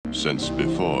since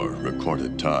before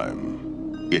recorded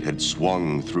time. It had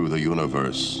swung through the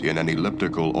universe in an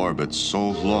elliptical orbit so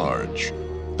large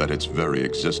that its very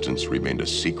existence remained a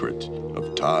secret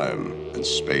of time and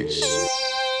space.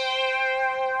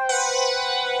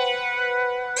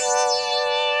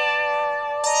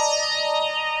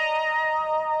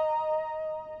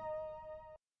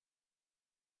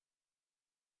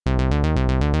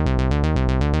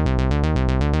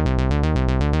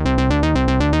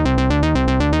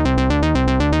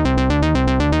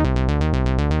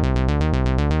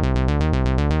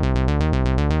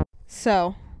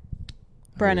 So,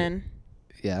 Brennan.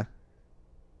 Yeah.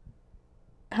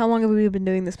 How long have we been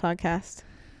doing this podcast?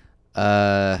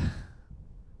 I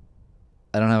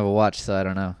don't have a watch, so I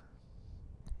don't know.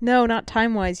 No, not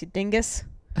time-wise, you dingus.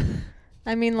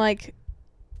 I mean, like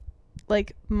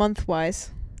month-wise.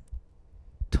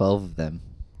 12 of them.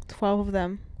 12 of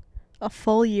them. A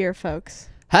full year, folks.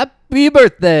 Happy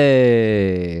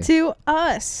birthday! To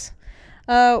us.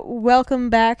 Welcome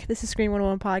back. This is Screen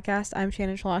 101 Podcast. I'm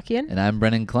Shannon Shalakian. And I'm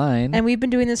Brennan Klein. And we've been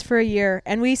doing this for a year.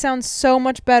 And we sound so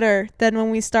much better than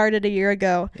when we started a year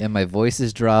ago. And my voice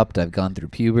has dropped. I've gone through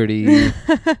puberty.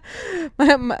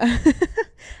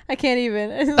 I can't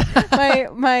even.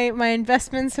 my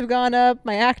investments have gone up.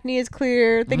 My acne is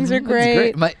clear. Things are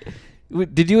great.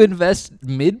 Did you invest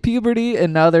mid-puberty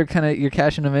and now you're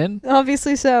cashing them in?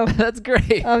 Obviously so. That's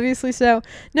great. Obviously so.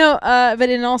 No, but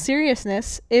in all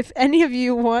seriousness, if any of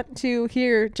you want to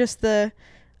hear just the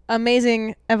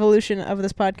amazing evolution of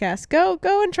this podcast,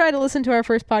 go and try to listen to our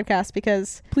first podcast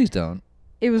because please don't.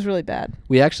 It was really bad.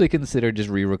 We actually considered just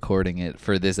re-recording it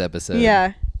for this episode.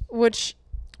 Yeah, which...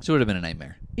 So it would have been a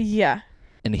nightmare. Yeah.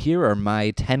 And here are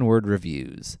my 10-word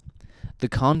reviews. The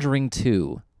Conjuring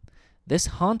 2. This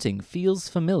haunting feels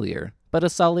familiar, but a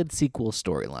solid sequel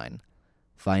storyline.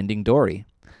 Finding Dory.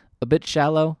 A bit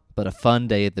shallow, but a fun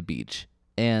day at the beach.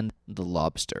 And The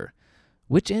Lobster.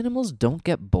 Which animals don't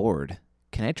get bored?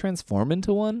 Can I transform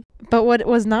into one? But what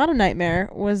was not a nightmare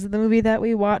was the movie that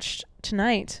we watched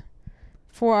tonight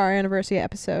for our anniversary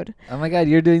episode. Oh my god,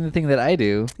 you're doing the thing that I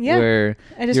do. Yeah. Where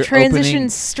I just transitioned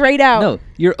straight out. No,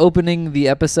 you're opening the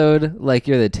episode like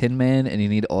you're the Tin Man and you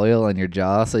need oil on your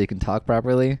jaw so you can talk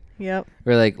properly. Yep.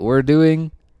 We're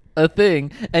doing a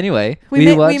thing. Anyway,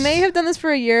 we may have done this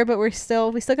for a year, but we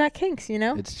still got kinks, you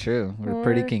know? It's true. We're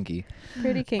pretty kinky.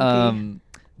 Pretty kinky.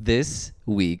 This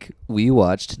week we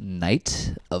watched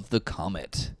Night of the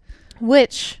Comet,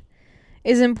 which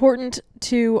is important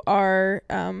to our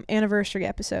anniversary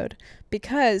episode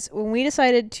because when we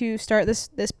decided to start this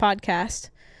podcast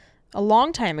a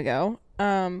long time ago,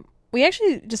 we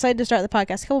actually decided to start the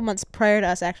podcast a couple months prior to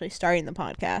us actually starting the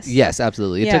podcast. Yes,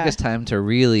 absolutely. It took us time to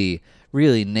really,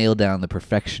 really nail down the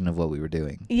perfection of what we were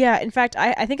doing. Yeah. In fact,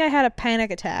 I think I had a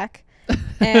panic attack.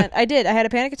 And I did. I had a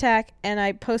panic attack and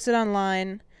I posted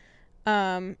online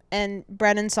and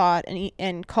Brennan saw it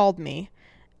and called me.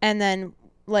 And then,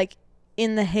 like,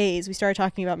 in the haze, we started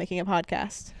talking about making a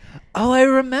podcast. Oh, I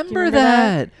remember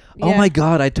that. Yeah. Oh, my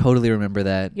God. I totally remember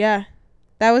that. Yeah.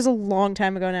 That was a long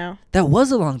time ago now. That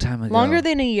was a long time ago. Longer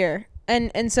than a year.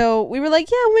 And so we were like,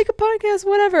 yeah, we'll make a podcast,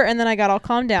 whatever. And then I got all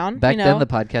calmed down. Back then, the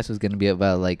podcast was going to be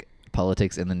about, like,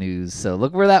 politics and the news. So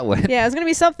look where that went. Yeah, it was going to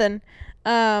be something.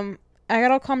 I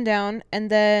got all calmed down. And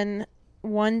then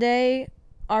one day,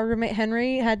 our roommate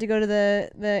Henry had to go to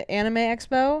the anime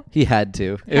expo. He had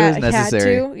to. It was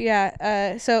necessary. He had to,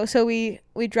 yeah. So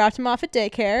we dropped him off at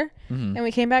daycare, and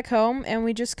we came back home, and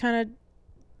we just kind of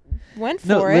went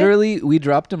for it. No, literally, we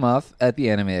dropped him off at the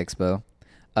anime expo.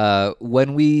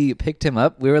 When we picked him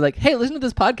up, we were like, hey, listen to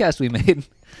this podcast we made.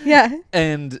 Yeah.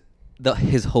 And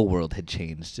his whole world had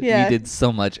changed. Yeah. We did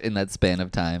so much in that span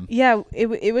of time. Yeah,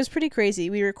 it was pretty crazy.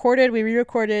 We recorded, we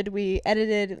re-recorded, we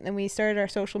edited, and we started our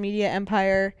social media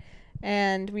empire.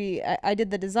 And I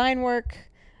did the design work,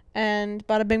 and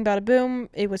bada bing, bada boom,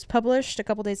 it was published a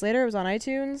couple days later. It was on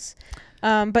iTunes.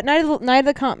 But Night of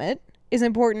the Comet is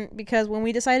important because when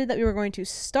we decided that we were going to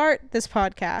start this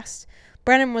podcast,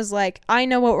 Brennan was like, I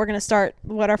know what we're going to start,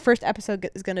 what our first episode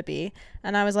is going to be.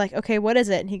 And I was like, okay, what is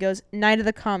it? And he goes, Night of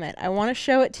the Comet. I want to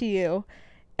show it to you.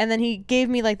 And then he gave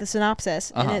me like the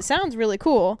synopsis, and it sounds really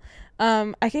cool.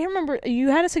 I can't remember. You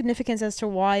had a significance as to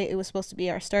why it was supposed to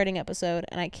be our starting episode,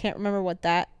 and I can't remember what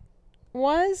that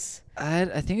was. I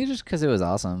think it's just because it was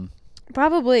awesome.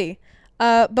 Probably.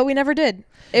 But we never did.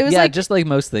 It was just like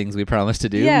most things we promised to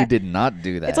do, we did not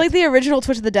do that. It's like the original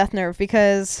Twitch of the Death Nerve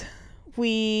because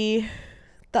we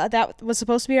thought that was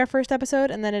supposed to be our first episode,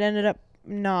 and then it ended up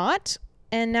not,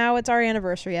 and now it's our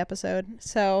anniversary episode.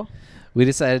 So we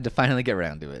decided to finally get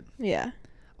around to it. Yeah.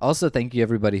 Also, thank you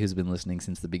everybody who's been listening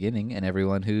since the beginning and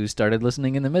everyone who started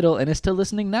listening in the middle and is still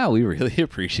listening now. We really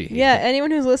appreciate Yeah, it.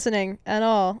 anyone who's listening at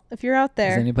all, if you're out Is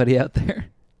there, anybody out there?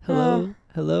 Hello? Oh.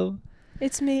 Hello?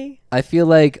 it's me. I feel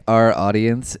like our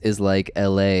audience is like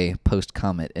LA post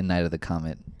Comet and Night of the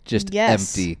Comet. Just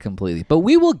Yes. empty completely. But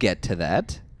we will get to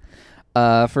that.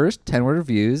 First, 10-word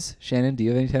reviews. Shannon, do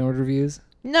you have any 10-word reviews?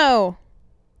 No.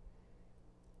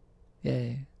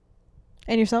 Yay.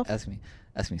 And yourself? Ask me.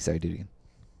 Sorry, do it again.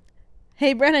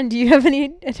 Hey, Brennan, do you have any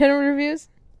 10-word reviews?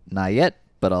 Not yet,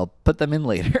 but I'll put them in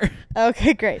later.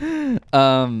 Okay, great.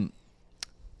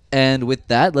 And with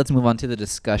that, let's move on to the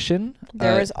discussion.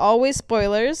 There is always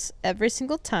spoilers every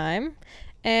single time.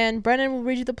 And Brennan will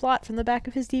read you the plot from the back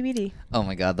of his DVD. Oh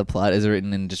my god, the plot is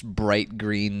written in just bright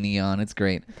green neon. It's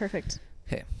great. Perfect.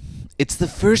 Okay. It's the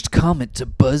first comet to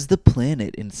buzz the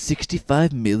planet in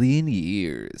 65 million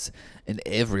years, and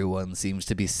everyone seems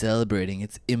to be celebrating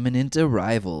its imminent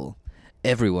arrival.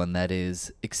 Everyone, that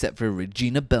is, except for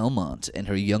Regina Belmont and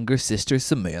her younger sister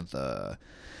Samantha.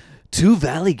 Two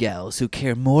valley gals who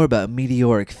care more about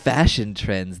meteoric fashion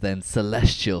trends than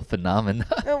celestial phenomena.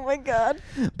 Oh my god.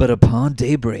 But upon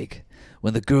daybreak,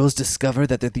 when the girls discover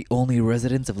that they're the only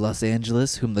residents of Los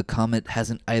Angeles whom the comet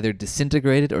hasn't either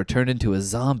disintegrated or turned into a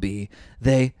zombie,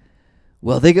 they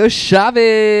go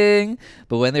shopping!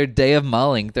 But when their day of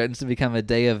mauling threatens to become a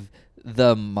day of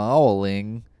the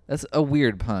mauling, that's a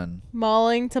weird pun.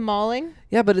 Mauling to mauling?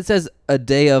 Yeah, but it says a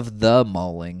day of the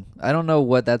mauling. I don't know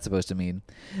what that's supposed to mean.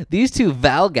 These two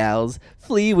Val gals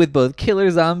flee with both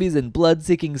killer zombies and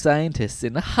blood-seeking scientists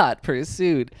in hot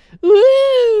pursuit.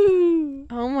 Woo!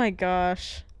 Oh my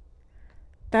gosh.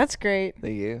 That's great.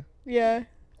 Thank you. Yeah.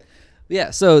 Yeah,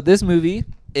 so this movie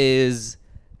is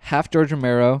half George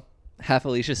Romero, half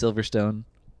Alicia Silverstone.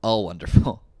 All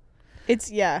wonderful. It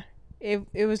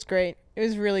was great. It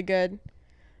was really good.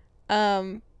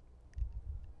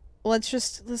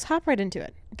 Let's hop right into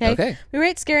it. Okay. We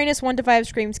rate scariness 1 to 5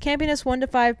 screams, campiness 1 to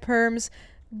 5 perms,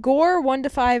 gore 1 to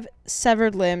 5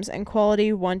 severed limbs, and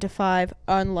quality 1 to 5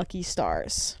 unlucky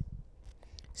stars.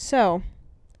 So,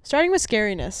 starting with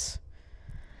scariness.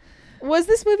 Was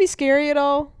this movie scary at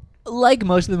all? Like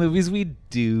most of the movies we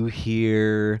do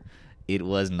here, it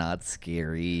was not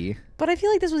scary. But I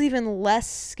feel like this was even less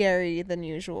scary than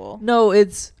usual. No,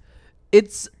 it's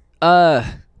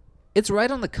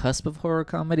right on the cusp of horror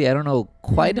comedy. I don't know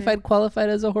quite if I'd qualify it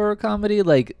as a horror comedy.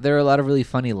 Like, there are a lot of really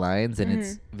funny lines, and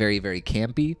it's very, very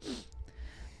campy.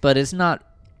 But it's not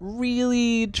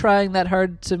really trying that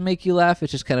hard to make you laugh.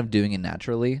 It's just kind of doing it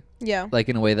naturally. Yeah. Like,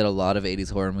 in a way that a lot of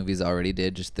 80s horror movies already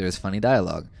did. Just there's funny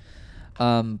dialogue.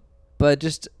 But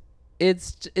just,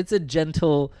 it's a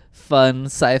gentle, fun,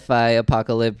 sci-fi,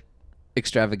 apocalypse,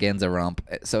 extravaganza romp.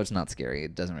 So it's not scary.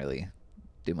 It doesn't really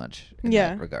do much in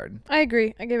that regard. I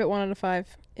agree. I gave it 1 out of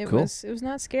 5. It Cool. was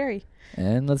not scary.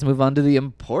 And let's move on to the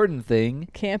important thing.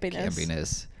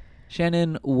 Campiness.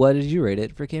 Shannon, what did you rate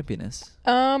it for campiness?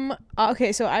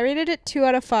 Okay, so I rated it 2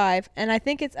 out of 5, and I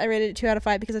think I rated it 2 out of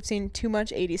 5 because I've seen too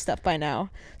much 80s stuff by now.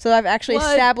 So I've actually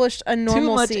established a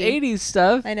normalcy. Too much 80s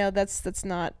stuff. I know that's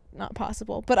not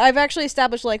possible, but I've actually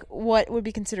established like what would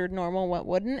be considered normal, what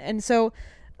wouldn't, and so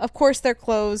of course their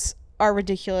clothes are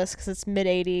ridiculous because it's mid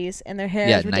 80s and their hair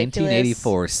is ridiculous.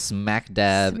 1984, smack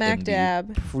dab.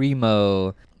 The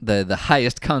primo, the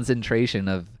highest concentration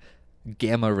of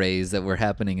gamma rays that were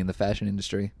happening in the fashion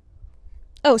industry.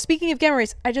 Oh, speaking of gamma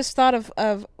rays, I just thought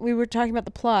of we were talking about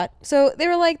the plot. So they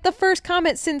were like the first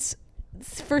comet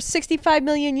for 65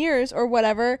 million years or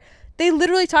whatever. They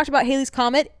literally talked about Halley's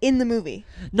Comet in the movie.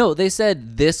 No, they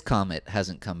said this comet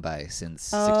hasn't come by since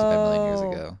 65 million years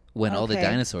ago, when all the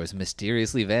dinosaurs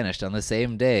mysteriously vanished on the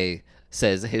same day,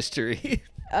 says history.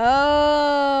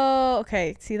 Oh,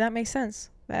 okay. See, that makes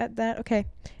sense. That okay.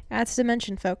 Adds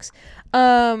dimension, folks.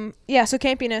 Yeah, so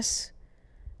campiness.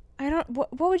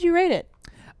 What would you rate it?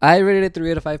 I rated it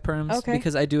 3 out of 5 perms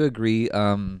because I do agree.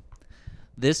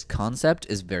 This concept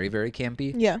is very, very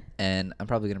campy. Yeah. And I'm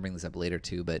probably going to bring this up later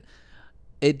too, but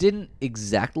it didn't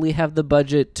exactly have the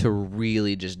budget to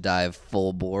really just dive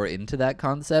full bore into that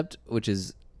concept, which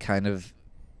is kind of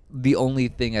the only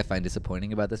thing I find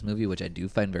disappointing about this movie, which I do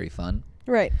find very fun.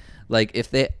 Right. Like,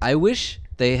 I wish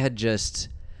they had just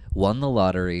won the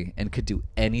lottery and could do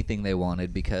anything they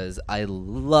wanted, because I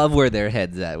love where their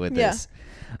head's at with this.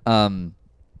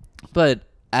 But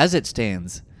as it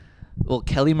stands, well,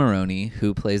 Kelly Maroney,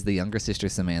 who plays the younger sister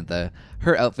Samantha,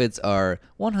 her outfits are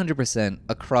 100%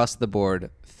 across the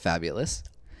board fabulous.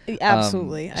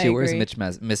 Absolutely. She wears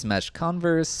mismatched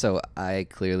Converse, so I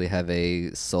clearly have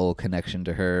a soul connection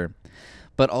to her.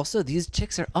 But also, these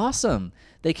chicks are awesome.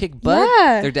 They kick butt.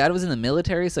 Yeah. Their dad was in the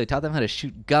military, so he taught them how to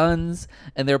shoot guns.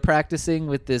 And they're practicing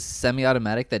with this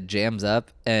semi-automatic that jams up.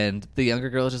 And the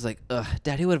younger girl is just like, ugh,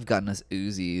 Daddy would have gotten us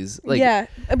Uzis. Like, yeah,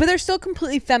 but they're still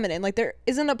completely feminine. Like, there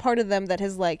isn't a part of them that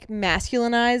has, like,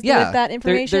 masculinized yeah, with that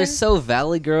information. They're so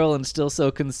Valley Girl and still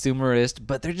so consumerist,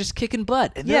 but they're just kicking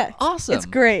butt. And they're awesome. It's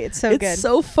great. It's so good. It's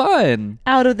so fun.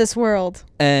 Out of this world.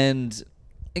 And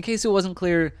in case it wasn't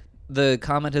clear, the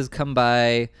comet has come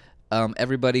by.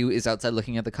 Everybody is outside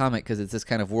looking at the comet because it's this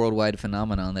kind of worldwide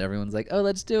phenomenon that everyone's like, oh,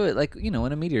 let's do it. Like,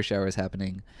 when a meteor shower is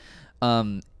happening.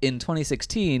 In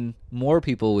 2016, more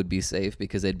people would be safe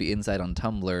because they'd be inside on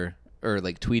Tumblr or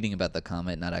like tweeting about the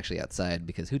comet, not actually outside,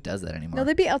 because who does that anymore? No,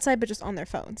 they'd be outside, but just on their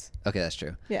phones. Okay, that's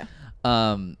true. Yeah.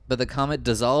 But the comet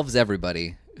dissolves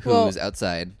everybody who's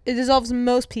outside. It dissolves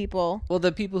most people. Well,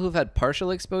 the people who've had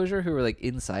partial exposure, who were like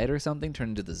inside or something, turn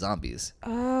into the zombies.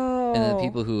 Oh. And then the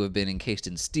people who have been encased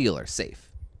in steel are safe.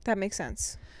 That makes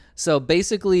sense. So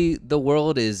basically, the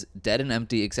world is dead and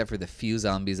empty except for the few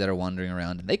zombies that are wandering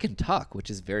around. And they can talk, which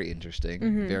is very interesting.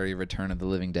 Mm-hmm. Very Return of the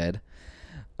Living Dead.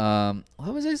 What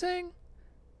was I saying?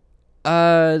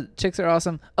 Chicks are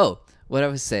awesome. Oh, what I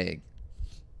was saying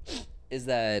is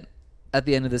that at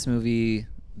the end of this movie,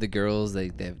 the girls,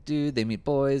 they meet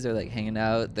boys, they're like hanging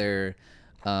out, they're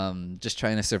just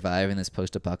trying to survive in this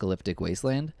post-apocalyptic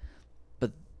wasteland.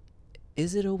 But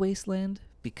is it a wasteland?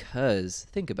 Because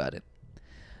think about it.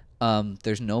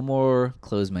 There's no more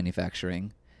clothes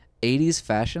manufacturing. 80s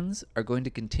fashions are going to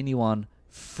continue on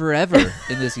forever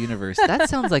in this universe. That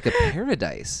sounds like a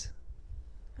paradise.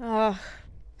 Oh,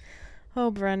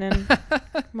 Brennan,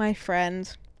 my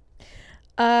friend.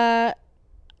 I'm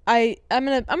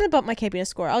gonna bump my campiness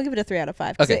score. I'll give it a 3 out of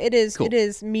 5. Okay, it is cool. It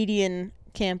is median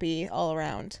campy all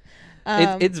around.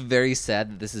 It's very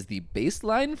sad that this is the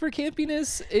baseline for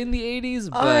campiness in the 80s.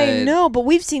 But I know, but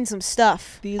we've seen some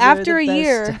stuff. these After are the a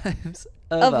year best times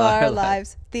of our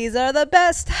lives. These are the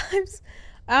best times.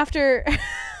 After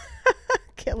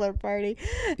Killer Party.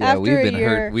 Yeah, After we've a been year,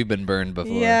 hurt. We've been burned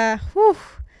before. Yeah.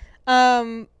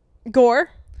 Whew. Gore.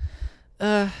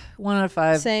 1 out of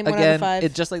 5. Same, 1 out of Again, 5.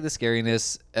 it's just like the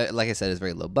scariness. Like I said, it's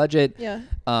very low budget. Yeah.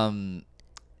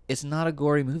 It's not a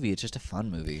gory movie. It's just a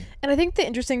fun movie. And I think the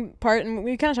interesting part, and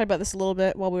we kind of talked about this a little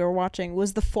bit while we were watching,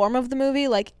 was the form of the movie.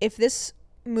 Like, if this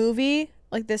movie,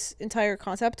 like this entire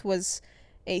concept, was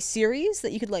a series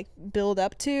that you could like build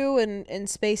up to and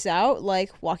space out,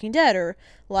 like Walking Dead or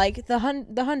like the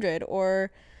 100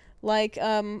 or like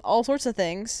all sorts of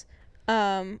things,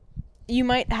 you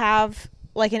might have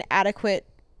like an adequate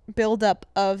buildup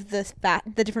of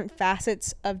the different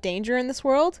facets of danger in this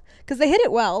world, because they hit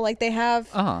it well. Like they have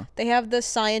the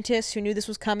scientists who knew this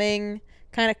was coming,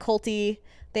 kind of culty.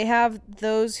 They have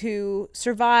those who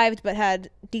survived but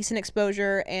had decent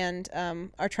exposure and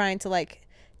are trying to like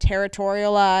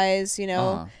territorialize,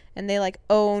 and they like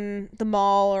own the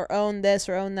mall or own this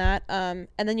or own that. And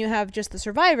then you have just the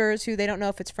survivors who they don't know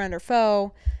if it's friend or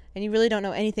foe, and you really don't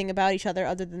know anything about each other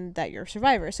other than that you're a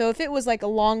survivor. So if it was like a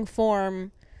long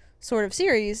form sort of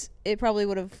series, it probably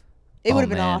would have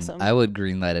been awesome. I would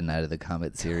greenlight a Night of the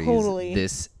Comet series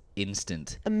this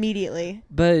instant. Immediately.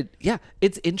 But yeah,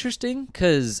 it's interesting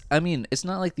because, I mean, it's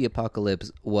not like the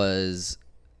apocalypse was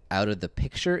out of the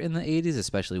picture in the 80s,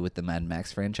 especially with the Mad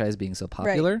Max franchise being so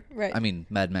popular. Right. I mean,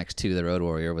 Mad Max 2, The Road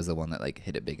Warrior, was the one that like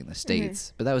hit it big in the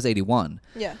States, but that was 81.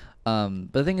 Yeah.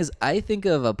 But the thing is, I think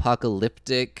of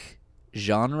apocalyptic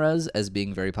genres as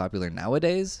being very popular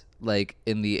nowadays, like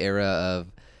in the era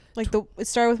of like it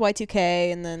started with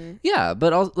Y2K and then yeah,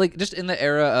 but also like just in the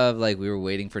era of like we were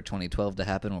waiting for 2012 to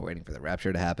happen, we're waiting for the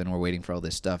Rapture to happen, we're waiting for all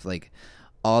this stuff. Like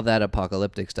all that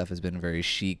apocalyptic stuff has been very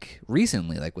chic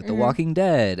recently, like with The Walking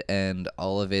Dead and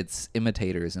all of its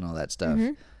imitators and all that stuff.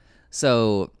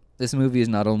 So this movie is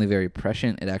not only very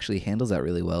prescient, it actually handles that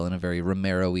really well in a very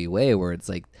Romero-y way, where it's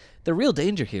like the real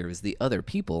danger here is the other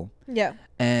people. Yeah.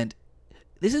 And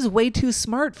this is way too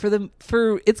smart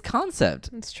for its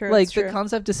concept. It's true. Like the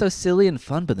concept is so silly and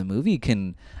fun, but the movie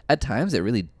can, at times, it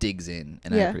really digs in,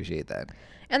 and I appreciate that.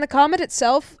 And the comet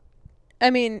itself, I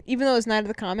mean, even though it's Night of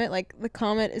the Comet, like the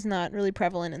comet is not really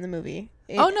prevalent in the movie.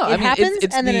 It happens,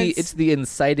 it's the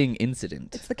inciting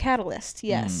incident. It's the catalyst.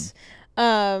 Yes.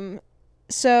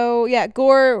 So yeah,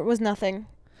 gore was nothing.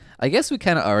 I guess we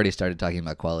kind of already started talking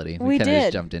about quality. We kind of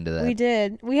just jumped into that. We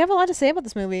did. We have a lot to say about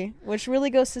this movie, which really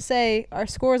goes to say our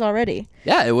scores already.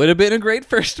 Yeah, it would have been a great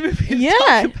first movie to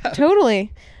talk about.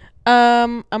 Totally.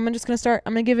 I'm just going to start.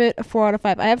 I'm going to give it a 4 out of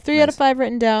 5. I have 3 out of 5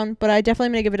 written down, but I definitely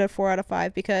am going to give it a 4 out of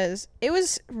 5 because it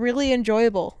was really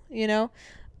enjoyable,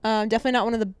 Definitely not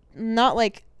one of the, not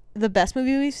like the best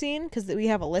movie we've seen because we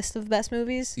have a list of best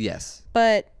movies. Yes.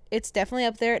 But it's definitely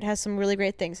up there. It has some really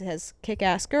great things. It has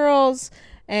kick-ass girls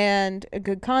and a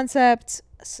good concept.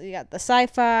 So you got the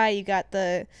sci-fi, you got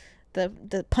the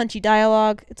punchy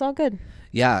dialogue. It's all good.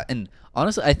 Yeah, and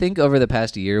honestly, I think over the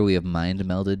past year we have mind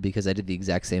melded because I did the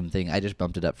exact same thing. I just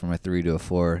bumped it up from a 3 to a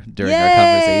 4 during our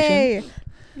conversation.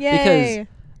 Yay! Because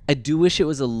I do wish it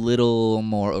was a little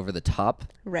more over the top.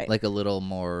 Right. Like a little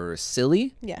more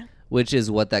silly. Yeah. Which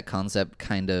is what that concept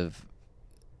kind of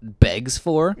begs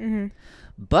for. Mm-hmm.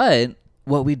 But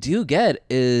what we do get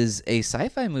is a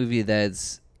sci-fi movie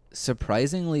that's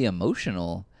surprisingly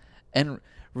emotional and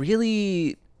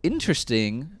really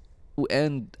interesting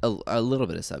and a little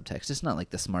bit of subtext. It's not like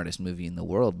the smartest movie in the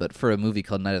world, but for a movie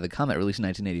called Night of the Comet, released in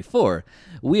 1984,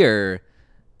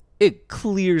 it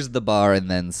clears the bar and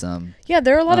then some. Yeah,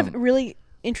 there are a lot of really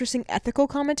interesting ethical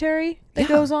commentary that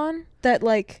goes on that,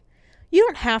 like, you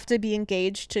don't have to be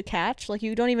engaged to catch. Like,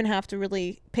 you don't even have to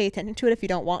really pay attention to it if you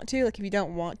don't want to. Like, if you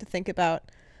don't want to think about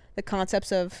the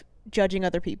concepts of judging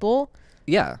other people.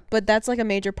 Yeah. But that's like a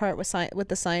major part with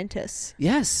the scientists.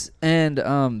 Yes. And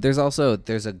there's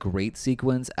a great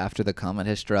sequence after the comet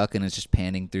has struck and it's just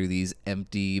panning through these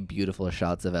empty, beautiful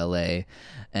shots of LA.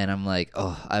 And I'm like,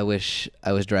 oh, I wish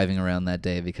I was driving around that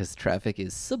day because traffic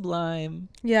is sublime.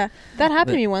 Yeah. That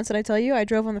happened to me once, did I tell you? I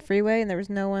drove on the freeway and there was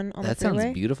no one on the freeway. That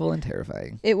sounds beautiful and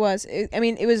terrifying. It was.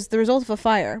 It was the result of a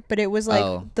fire, but it was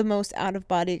like the most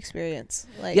out-of-body experience.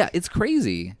 Like, yeah, it's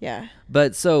crazy. Yeah.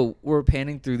 But so we're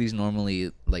panning through these normally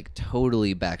like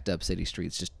totally backed up city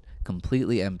streets, just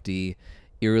completely empty,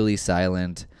 eerily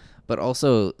silent. But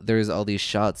also there's all these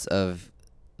shots of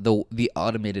the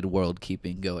automated world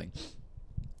keeping going.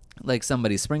 Like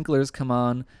somebody's sprinklers come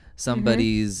on,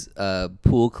 somebody's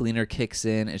pool cleaner kicks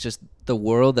in. It's just the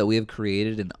world that we have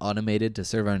created and automated to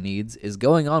serve our needs is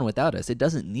going on without us. It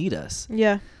doesn't need us.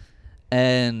 Yeah.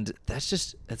 And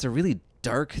that's a really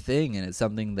dark thing, and it's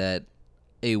something that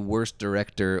a worse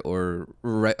director or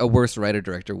a worse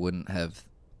writer-director wouldn't have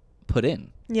put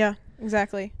in. Yeah,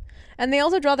 exactly. And they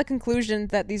also draw the conclusion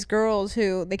that these girls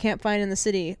who they can't find in the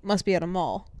city must be at a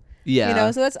mall. Yeah. You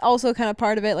know, so that's also kind of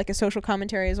part of it, like a social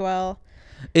commentary as well.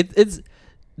 It's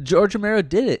George Romero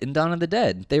did it in Dawn of the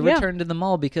Dead. They returned to the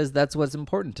mall because that's what's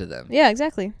important to them. Yeah,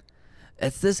 exactly.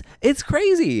 It's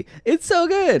crazy. It's so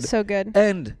good. So good.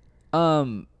 And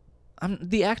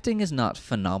the acting is not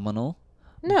phenomenal.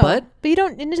 No, but you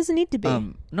don't. It doesn't need to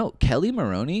be. No, Kelly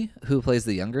Maroney, who plays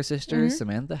the younger sister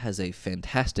Samantha, has a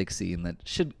fantastic scene that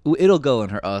it'll go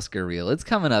in her Oscar reel. It's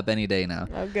coming up any day now.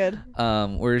 Oh, good.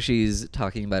 Where she's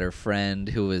talking about her friend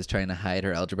who was trying to hide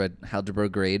her algebra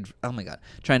grade. Oh my god,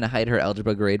 trying to hide her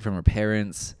algebra grade from her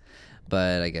parents,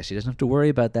 but I guess she doesn't have to worry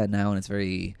about that now, and it's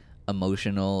very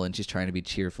emotional, and she's trying to be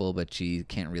cheerful, but she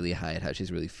can't really hide how she's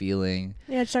really feeling.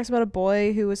 Yeah, she talks about a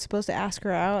boy who was supposed to ask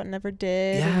her out and never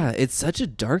did. Yeah, it's such a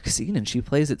dark scene, and she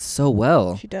plays it so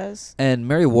well. She does. And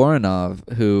Mary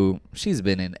Woronov, who she's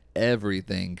been in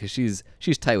everything, because she's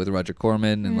tight with Roger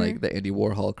Corman and like the Andy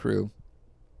Warhol crew.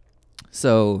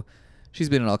 So she's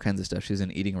been in all kinds of stuff. She's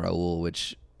in Eating Raoul,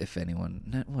 which, if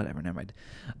anyone, whatever, never mind.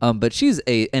 But she's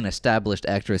an established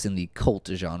actress in the cult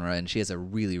genre, and she has a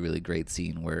really, really great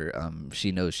scene where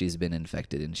she knows she's been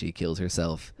infected and she kills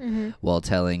herself while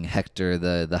telling Hector,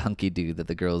 the hunky dude that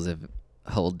the girls have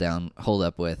hold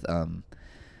up with,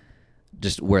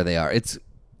 just where they are. It's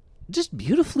just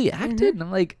beautifully acted, and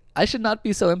I'm like, I should not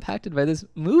be so impacted by this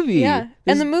movie. Yeah,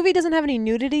 and the movie doesn't have any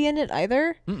nudity in it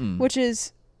either, which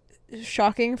is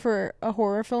shocking for a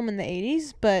horror film in the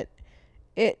 80s, but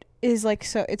it is like,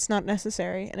 so it's not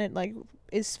necessary, and it like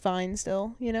is fine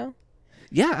still, you know?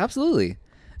 Yeah, absolutely.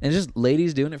 And just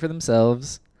ladies doing it for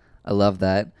themselves. I love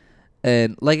that.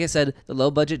 And like I said, the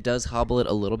low budget does hobble it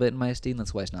a little bit in my esteem.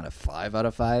 That's why it's not a 5 out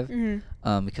of 5,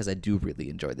 because I do really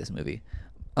enjoy this movie.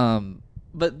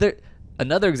 But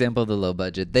another example of the low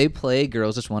budget, they play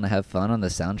Girls Just Want to Have Fun on the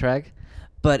soundtrack,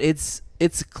 but it's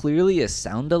clearly a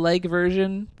sound-alike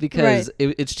version because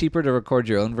it's cheaper to record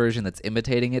your own version that's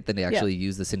imitating it than to actually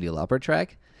use the Cyndi Lauper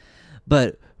track.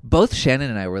 But both Shannon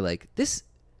and I were like,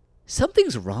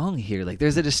 something's wrong here. Like,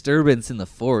 there's a disturbance in the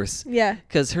force. Yeah.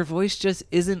 Because her voice just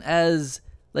isn't as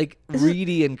like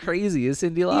reedy and crazy as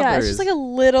Cyndi Lauper's. Yeah, it's just like a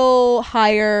little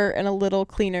higher and a little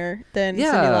cleaner than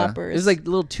Cyndi Lauper's. It was like a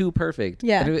little too perfect.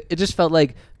 Yeah. And it just felt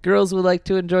like girls would like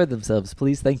to enjoy themselves.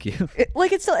 Please, thank you.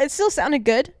 It still sounded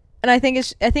good. And I think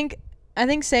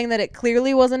saying that it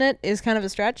clearly wasn't it is kind of a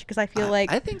stretch, because I feel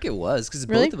like I think it was, because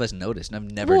Really? both of us noticed, and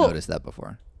I've never noticed that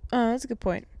before. Oh, that's a good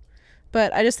point.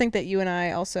 But I just think that you and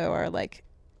I also are like,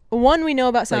 one, we know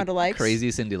about sound-alikes. Crazy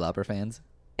Cyndi Lauper fans.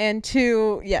 And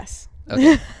two, yes.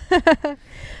 Okay.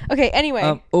 Okay,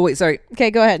 anyway. Oh wait, sorry. Okay,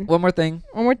 go ahead. One more thing.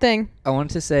 One more thing. I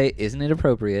wanted to say, isn't it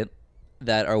appropriate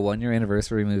that our 1-year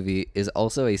anniversary movie is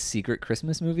also a secret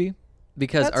Christmas movie?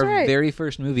 Because That's our right. very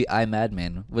first movie, I,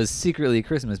 Madman, was secretly a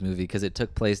Christmas movie because it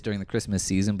took place during the Christmas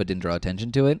season but didn't draw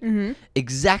attention to it. Mm-hmm.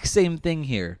 Exact same thing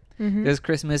here. Mm-hmm. There's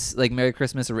Christmas, like Merry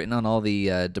Christmas written on all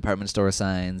the department store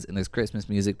signs, and there's Christmas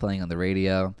music playing on the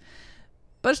radio.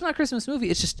 But it's not a Christmas movie.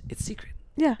 It's secret.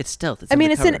 Yeah. It's stealth. It's I mean,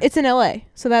 it's undercover. in LA,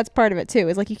 so that's part of it too.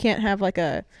 Is like you can't have like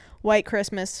a white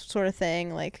Christmas sort of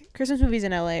thing. Like Christmas movies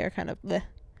in LA are kind of bleh.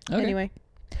 Okay.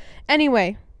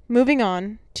 Anyway, moving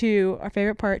on to our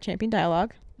favorite part, champion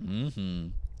dialogue. Mm-hmm.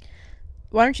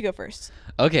 Why don't you go first?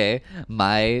 Okay,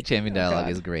 my champion Oh, dialogue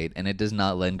God. is great, and it does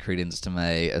not lend credence to my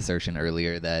assertion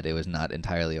earlier that it was not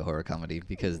entirely a horror comedy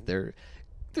because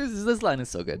this line is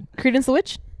so good. Credence the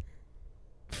Witch.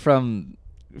 From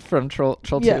Troll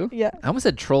Yeah, 2? yeah. I almost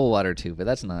said Troll Water 2, but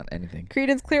that's not anything.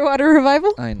 Credence Clearwater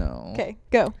Revival. I know. Okay,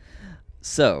 go.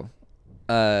 So,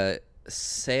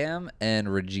 Sam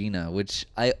and Regina, which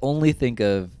I only think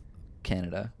of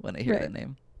Canada when I hear Right. that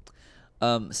name.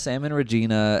 Sam and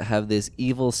Regina have this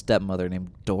evil stepmother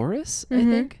named Doris, I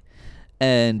Mhm. think.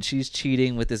 And she's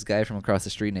cheating with this guy from across the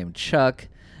street named Chuck.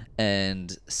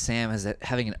 And Sam is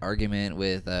having an argument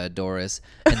with Doris.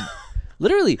 And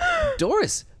literally,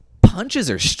 Doris punches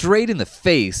her straight in the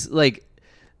face. Like,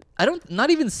 not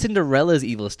even Cinderella's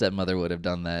evil stepmother would have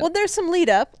done that. Well, there's some lead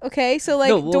up. Okay, so like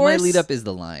no, well, Doris. my lead up is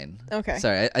the line. Okay.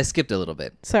 Sorry, I skipped a little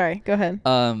bit. Sorry, go ahead.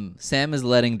 Sam is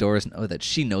letting Doris know that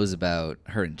she knows about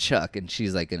her and Chuck, and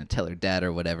she's like gonna tell her dad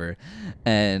or whatever.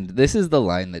 And this is the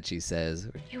line that she says.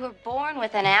 You were born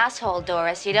with an asshole,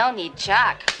 Doris. You don't need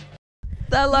Chuck.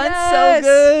 That line's Yes! so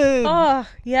good. Oh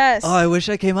yes. Oh, I wish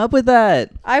I came up with that.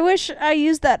 I wish I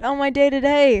used that on my day to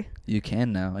day. You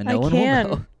can now, and I no one can.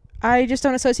 will know. I just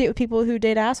don't associate with people who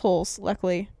date assholes.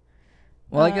 Luckily.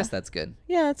 Well, I Uh, guess that's good.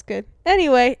 Yeah, that's good.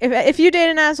 Anyway, if you date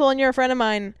an asshole and you're a friend of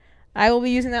mine, I will be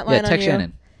using that line Yeah, on text you.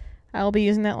 Shannon. I will be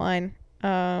using that line.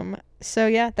 So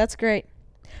yeah, that's great.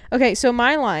 Okay, so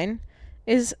my line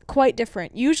is quite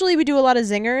different. Usually we do a lot of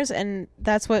zingers, and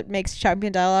that's what makes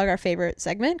Champion Dialogue our favorite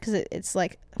segment because it's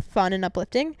like fun and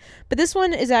uplifting. But this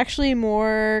one is actually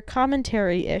more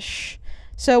commentary-ish.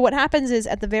 So what happens is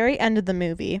at the very end of the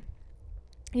movie,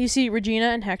 you see Regina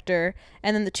and Hector,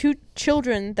 and then the 2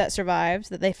 children that survived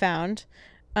that they found,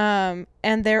 and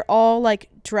they're all like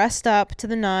dressed up to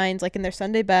the nines, like in their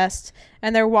Sunday best,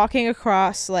 and they're walking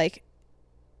across like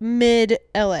mid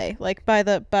LA, like by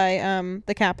the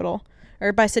Capitol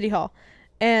or by City Hall,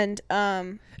 and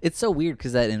It's so weird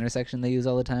because that intersection they use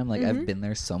all the time. Like I've been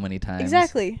there so many times.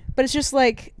 exactly, but it's just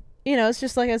like it's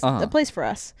just like Uh-huh. a place for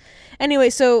us. Anyway,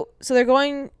 so they're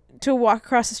going to walk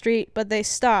across the street, but they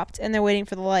stopped and they're waiting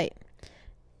for the light.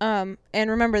 And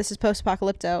remember, this is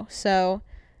post-apocalypto, so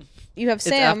you have It's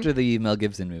Sam. after the Mel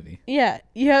Gibson movie. Yeah,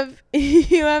 you have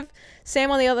you have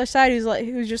Sam on the other side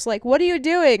who's just like, "What are you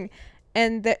doing?"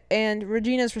 And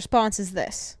Regina's response is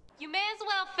this. You may as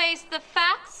well face the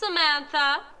facts,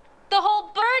 Samantha. The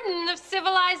whole burden of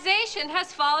civilization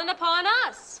has fallen upon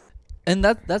us. And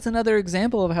that's another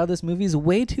example of how this movie's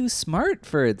way too smart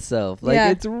for itself. Like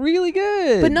Yeah. it's really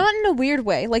good. But not in a weird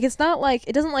way. Like it's not like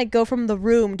it doesn't like go from The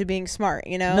Room to being smart,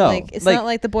 you know? No, Like it's like- not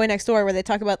like The Boy Next Door where they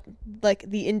talk about like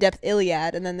the in-depth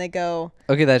Iliad and then they go,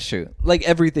 Okay, that's true. Like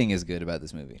everything is good about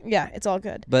this movie. yeah, it's all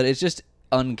good. But it's just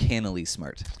uncannily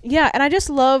smart. Yeah, and I just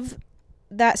love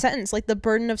that sentence, like the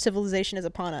burden of civilization is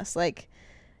upon us. Like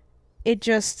it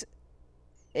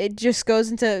just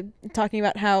goes into talking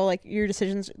about how like your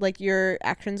decisions, like your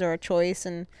actions are a choice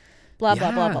and blah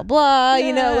blah blah Yeah. blah blah,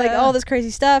 you know, like Yeah. all this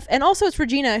crazy stuff. And also it's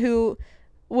Regina who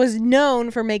was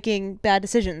known for making bad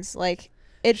decisions. Like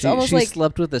it's almost she like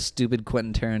slept with a stupid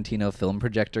Quentin Tarantino film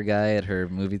projector guy at her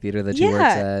movie theater that she works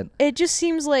at. it just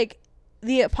seems like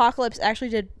the apocalypse actually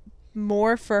did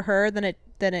more for her than it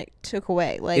took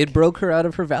away. Like It broke her out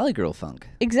of her Valley Girl funk.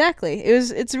 exactly.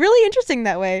 It's really interesting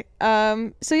that way.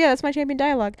 So yeah, that's my champion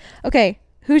dialogue. Okay,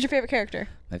 who's your favorite character?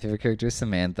 My favorite character is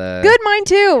Samantha. Good, mine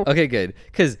too. Okay, good.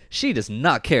 Because she does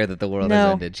not care that the world No.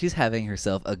 has ended. She's having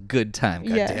herself a good time,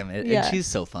 God Yeah, damn it. yeah. And she's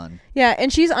so fun. Yeah,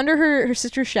 and she's under her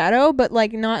sister's shadow, but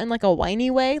like not in like a whiny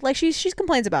way. Like she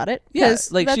complains about it. Yeah,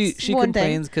 'cause like she that's one thing.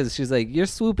 complains because she's like, you're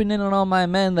swooping in on all my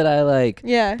men that I like.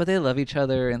 Yeah. But they love each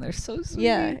other and they're so sweet.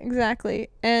 Yeah, exactly.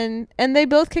 And they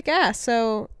both kick ass,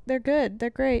 so they're good. They're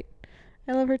great.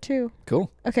 I love her too. Cool.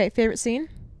 Okay, favorite scene?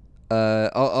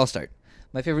 I'll start.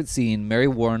 My favorite scene, Mary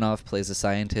Warnoff plays a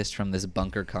scientist from this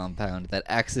bunker compound that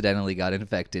accidentally got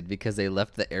infected because they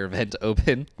left the air vent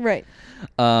open. Right.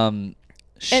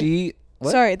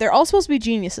 What? Sorry, they're all supposed to be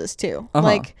geniuses too. Uh-huh.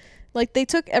 Like Like they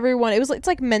took everyone. It's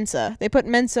like Mensa. They put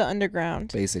Mensa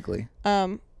underground. Basically.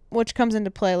 Which comes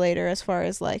into play later as far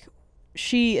as like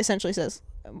she essentially says,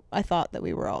 I thought that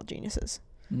we were all geniuses.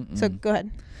 So go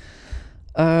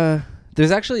ahead.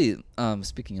 There's actually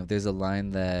speaking of, there's a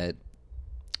line that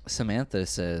Samantha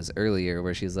says earlier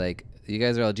where she's like, you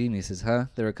guys are all geniuses, huh?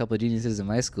 There were a couple of geniuses in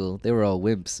my school. They were all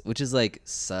wimps, which is like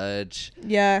such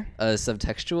a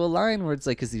subtextual line where it's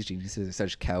like, because these geniuses are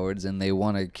such cowards and they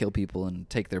want to kill people and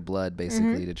take their blood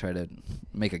basically to try to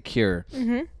make a cure.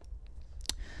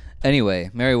 Anyway,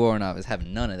 Mary Woronov is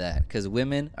having none of that because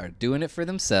women are doing it for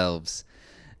themselves.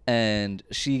 And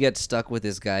she gets stuck with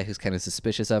this guy who's kind of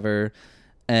suspicious of her.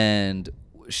 And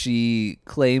she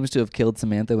claims to have killed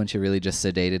Samantha when she really just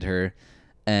sedated her.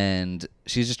 And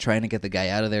she's just trying to get the guy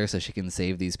out of there so she can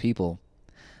save these people.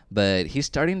 But he's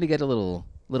starting to get a little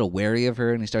wary of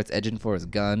her, and he starts edging for his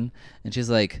gun. And she's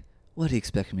like, what do you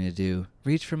expect me to do?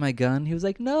 Reach for my gun? He was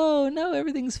like, no,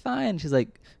 everything's fine. She's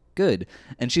like, good.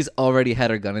 And she's already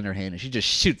had her gun in her hand, and she just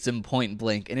shoots him point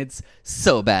blank. And it's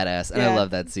so badass. And I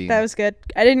love that scene. That was good.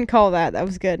 I didn't call that. That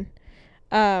was good.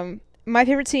 My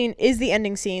favorite scene is the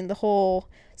ending scene, the whole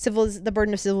the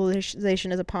burden of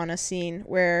civilization is upon us scene,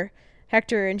 where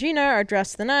Hector and Gina are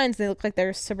dressed to the nines. They look like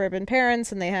they're suburban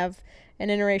parents, and they have an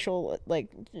interracial like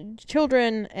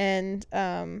children, and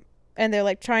they're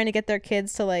like trying to get their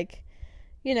kids to like,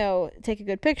 you know, take a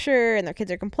good picture, and their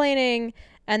kids are complaining.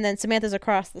 And then Samantha's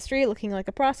across the street looking like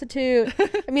a prostitute.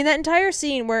 I mean, that entire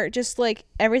scene where just like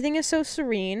everything is so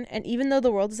serene, and even though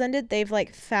the world has ended, they've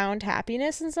like found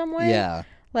happiness in some way. Yeah.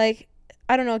 Like,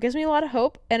 I don't know, it gives me a lot of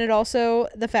hope, and it also,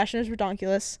 the fashion is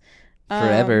redonkulous.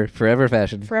 Forever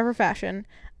fashion. Forever fashion.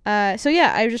 So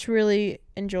yeah, I just really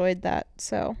enjoyed that.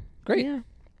 So great. Yeah.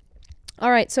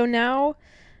 All right, so now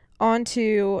on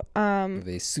to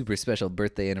a super special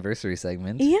birthday anniversary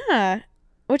segment. Yeah,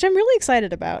 which I'm really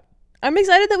excited about. I'm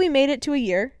excited that we made it to a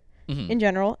year in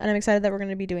general, and I'm excited that we're going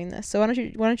to be doing this. So why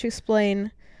don't you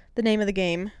explain the name of the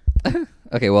game?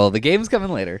 Okay, well, the game's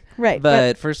coming later. Right.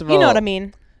 But first of all, you know what I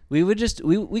mean. We would just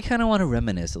we kind of want to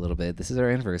reminisce a little bit. This is our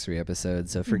anniversary episode,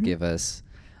 so forgive us.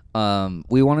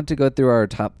 We wanted to go through our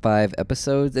top 5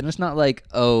 episodes, and it's not like,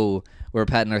 oh, we're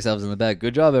patting ourselves on the back.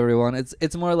 Good job, everyone.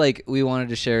 It's more like we wanted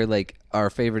to share like our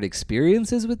favorite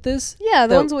experiences with this. Yeah,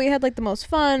 the ones that we had like the most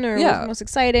fun or was the most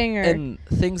exciting, or and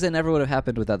things that never would have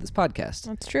happened without this podcast.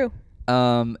 That's true.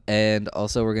 And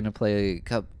also we're gonna play a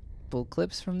couple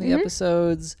clips from the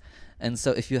episodes. And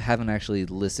so if you haven't actually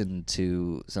listened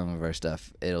to some of our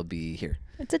stuff, it'll be here.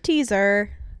 It's a teaser.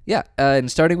 Yeah,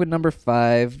 and starting with number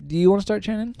 5. Do you want to start,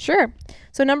 Shannon? Sure.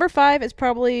 So number 5 is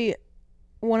probably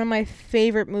one of my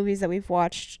favorite movies that we've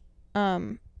watched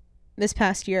this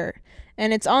past year.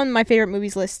 And it's on my favorite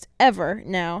movies list ever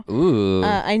now. Ooh.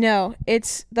 I know.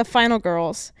 It's The Final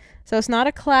Girls. So it's not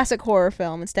a classic horror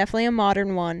film. It's definitely a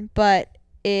modern one. But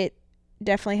it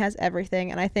definitely has everything.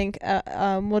 And I think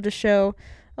we'll just show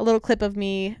a little clip of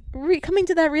me coming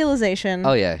to that realization.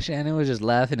 Oh yeah, Shannon was just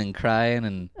laughing and crying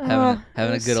and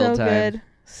having a good so old time. Good.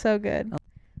 So good.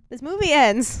 This movie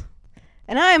ends,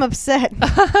 and I am upset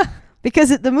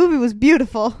because the movie was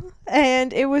beautiful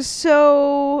and it was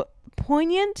so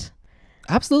poignant.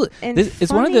 Absolutely,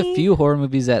 it's one of the few horror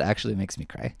movies that actually makes me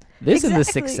cry. This and The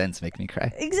Sixth Sense make me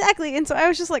cry. Exactly, and so I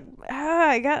was just like,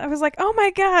 I was like, oh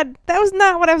my god, that was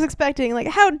not what I was expecting. Like,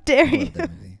 how dare you? That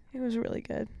movie. It was really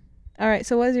good. All right,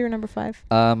 so what is your number 5?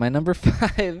 My number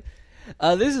 5,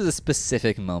 this is a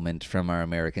specific moment from our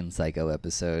American Psycho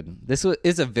episode. This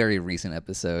is a very recent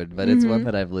episode, but it's one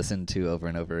that I've listened to over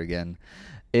and over again.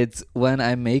 It's when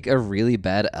I make a really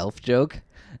bad Elf joke,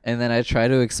 and then I try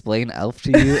to explain Elf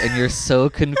to you, and you're so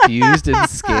confused and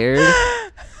scared.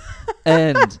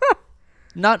 And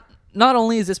not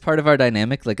only is this part of our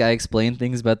dynamic, like I explain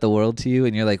things about the world to you,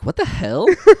 and you're like, what the hell?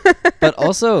 But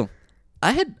also,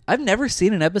 I've never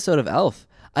seen an episode of Elf.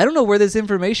 I don't know where this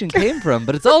information came from,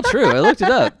 but it's all true. I looked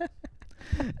it up.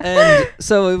 And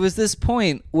so it was this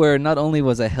point where not only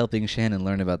was I helping Shannon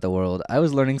learn about the world, I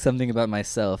was learning something about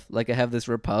myself. Like I have this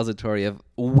repository of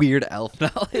weird Elf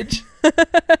knowledge.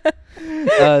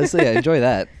 So yeah, enjoy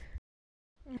that.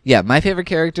 Yeah, my favorite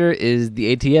character is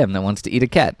the ATM that wants to eat a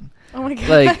cat. Oh my god.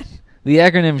 Like, the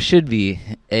acronym should be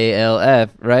ALF,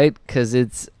 right? Because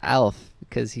it's Alf,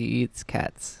 because he eats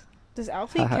cats. Does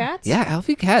Alf eat cats? Yeah, Alf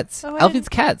eats cats. Oh, Alf eats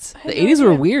cats. I The had no 80s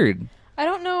were idea. weird. I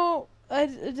don't know. I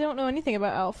don't know anything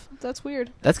about Alf. That's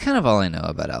weird. That's kind of all I know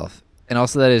about Alf. And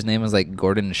also that his name was like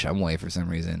Gordon Shumway for some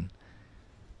reason.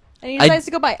 And he decides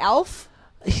to go by Alf?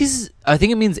 I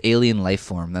think it means alien life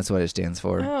form. That's what it stands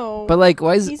for. Oh. But like,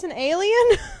 why is He's an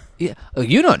alien? Yeah. Oh,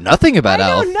 you know nothing about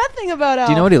Alf. I know nothing about Alf.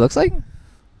 Do you know what he looks like?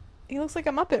 He looks like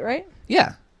a Muppet, right?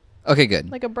 Yeah. Okay, good.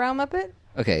 Like a brown Muppet?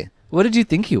 Okay. What did you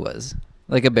think he was?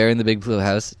 Like a Bear in the Big Blue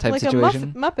House type Like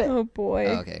situation? a Muppet. Oh, boy.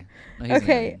 Oh, okay. No, he's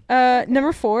Okay, not.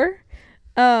 number 4.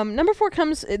 Number 4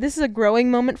 comes, this is a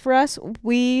growing moment for us.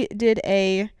 We did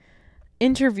a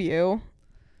interview,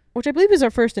 which I believe is our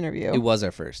first interview. It was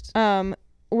our first.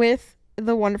 With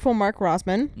the wonderful Mark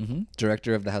Rosman.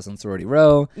 Director of The House on Sorority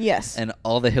Row. Yes. And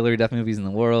all the Hilary Duff movies in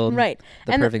the world. Right.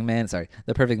 The Perfect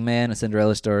Man, A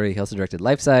Cinderella Story. He also directed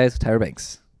Life Size with Tyra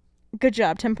Banks. Good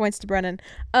job. 10 points to Brennan.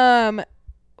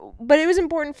 But it was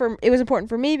important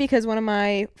for me because one of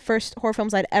my first horror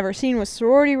films I'd ever seen was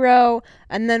Sorority Row,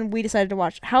 and then we decided to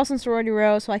watch House on Sorority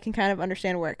Row so I can kind of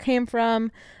understand where it came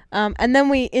from. And then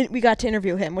we got to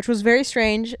interview him, which was very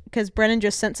strange because Brennan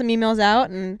just sent some emails out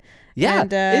and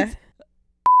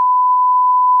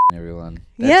everyone.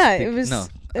 It was. No,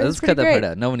 it was let's cut that pretty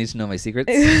part out. No one needs to know my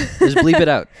secrets. Just bleep it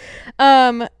out.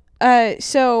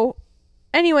 So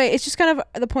anyway, it's just kind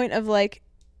of the point of like,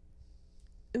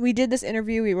 we did this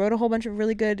interview, we wrote a whole bunch of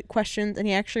really good questions, and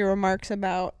he actually remarks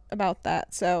about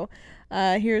that. So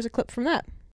here's a clip from that.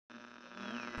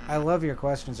 I love your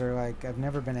questions. They're like, I've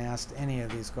never been asked any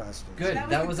of these questions. Good.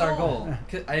 That was our goal.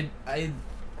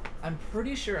 I'm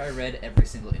pretty sure I read every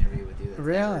single interview with you. That's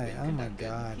Really? ever been Oh my conducted.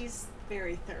 God. He's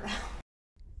very thorough.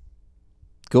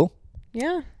 Cool.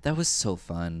 Yeah, That was so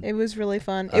fun. it was really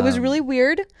fun. It was really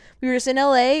weird. We were just in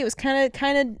LA. It was kind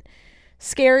of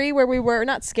scary where we were.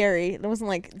 Not scary. It wasn't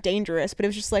like dangerous, but it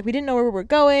was just like we didn't know where we were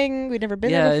going. We'd never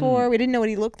been there before. We didn't know what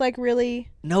he looked like really.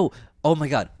 No. Oh my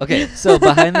God. Okay. So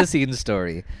behind the scenes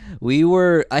story,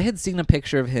 I had seen a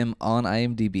picture of him on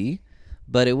IMDb,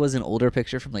 but it was an older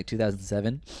picture from like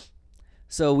 2007.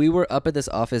 So we were up at this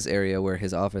office area where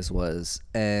his office was,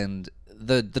 and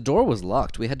the door was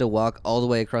locked. We had to walk all the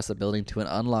way across the building to an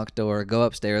unlocked door, go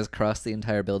upstairs, cross the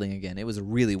entire building again. It was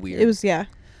really weird. It was, yeah.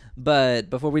 But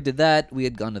before we did that, we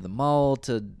had gone to the mall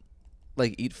to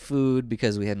like eat food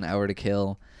because we had an hour to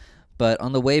kill. But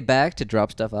on the way back to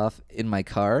drop stuff off in my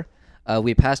car,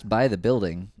 we passed by the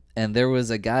building, and there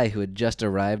was a guy who had just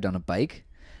arrived on a bike,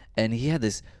 and he had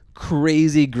this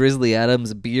crazy Grizzly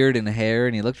Adams beard and hair,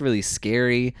 and he looked really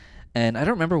scary. And I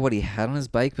don't remember what he had on his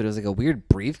bike, but it was like a weird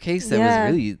briefcase that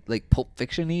was really like Pulp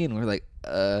Fiction-y, and we're like,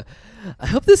 I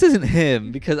hope this isn't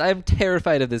him because I'm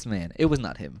terrified of this man. It was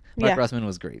not him. Mark Rossman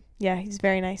was great. Yeah, he's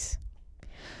very nice.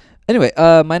 Anyway,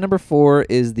 my number 4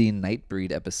 is the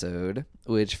Nightbreed episode,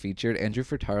 which featured Andrew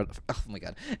Furtado. Oh my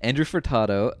God, Andrew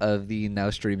Furtado of the Now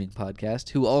Streaming podcast,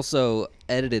 who also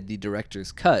edited the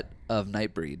director's cut of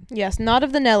Nightbreed. Yes, not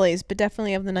of the Nellies, but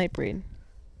definitely of the Nightbreed.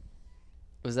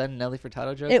 Was that a Nelly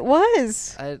Furtado joke? It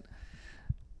was.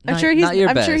 I'm sure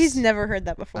he's never heard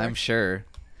that before. I'm sure.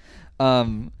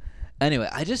 Anyway,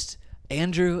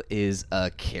 Andrew is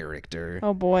a character.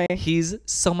 Oh boy. He's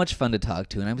so much fun to talk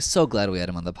to, and I'm so glad we had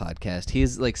him on the podcast.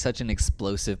 He's like such an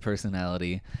explosive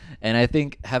personality, and I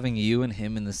think having you and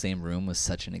him in the same room was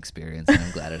such an experience, and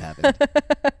I'm glad it happened.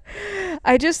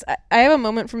 I have a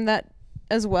moment from that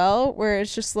as well where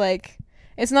it's just like,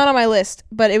 it's not on my list,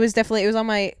 but it was on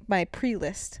my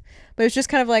pre-list. But it was just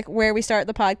kind of like where we start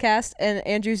the podcast, and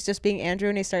Andrew's just being Andrew,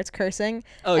 and he starts cursing.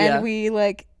 Oh, and yeah. we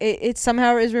like it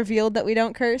somehow is revealed that we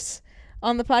don't curse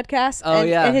on the podcast. Oh,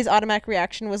 yeah. And his automatic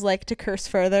reaction was like to curse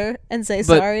further and say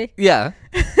sorry. Yeah.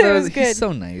 It was good. He's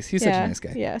so nice. He's such a nice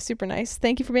guy. Yeah, super nice.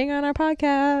 Thank you for being on our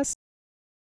podcast.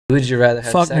 Who would you rather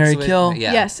have Fuck, sex marry, with? kill?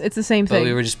 Yeah. Yes, it's the same But thing.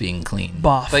 we were just being clean.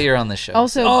 Boff. But you're on the show.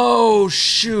 Also, Oh,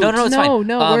 shoot. No, it's fine.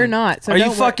 No, we're not. So Are you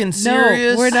don't fucking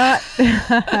serious? No, we're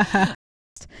not.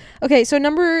 Okay, so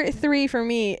number 3 for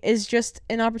me is just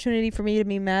an opportunity for me to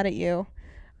be mad at you.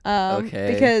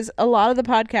 Okay. Because a lot of the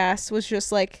podcast was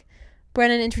just like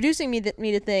Brennan introducing me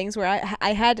to things where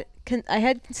I had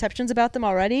conceptions about them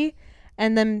already,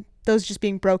 and then those just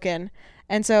being broken.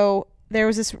 And so there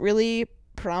was this really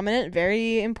prominent,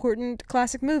 very important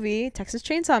classic movie, Texas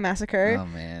Chainsaw Massacre, Oh,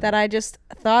 man. that I just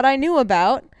thought I knew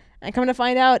about, and come to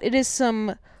find out it is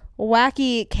some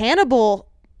wacky cannibal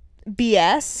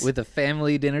BS. With a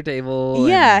family dinner table.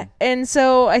 Yeah, and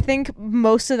so I think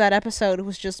most of that episode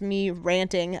was just me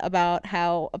ranting about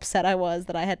how upset I was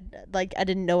that I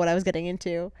didn't know what I was getting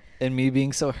into. And me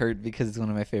being so hurt because it's one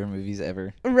of my favorite movies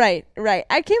ever. Right.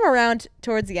 I came around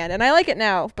towards the end, and I like it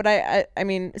now, but I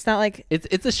mean, it's not like...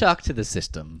 It's a shock to the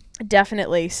system.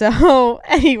 Definitely. So,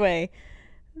 anyway,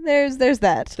 there's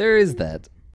that. There is that.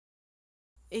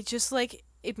 It just, like,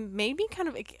 it made me kind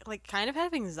of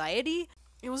have anxiety.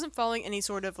 It wasn't following any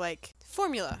sort of, like,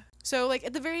 formula. So, like,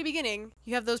 at the very beginning,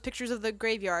 you have those pictures of the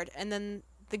graveyard, and then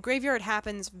the graveyard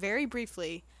happens very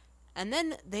briefly, and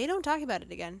then they don't talk about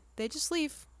it again. They just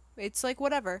leave. It's like,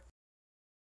 whatever.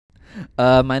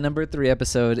 My number 3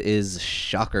 episode is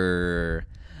Shocker.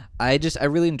 I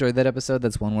really enjoyed that episode.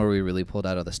 That's one where we really pulled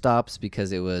out all the stops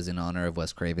because it was in honor of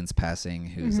Wes Craven's passing,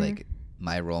 who's like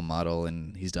my role model,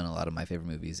 and he's done a lot of my favorite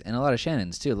movies and a lot of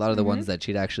Shannon's too. A lot of the ones that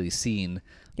she'd actually seen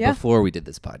before we did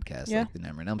this podcast, like the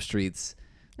Nightmare on Elm Streets.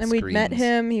 And we'd met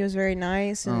him. He was very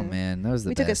nice. And oh man, that was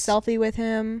the best. We took a selfie with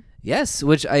him. Yes,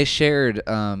 which I shared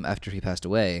after he passed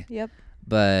away. Yep.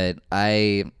 But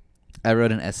I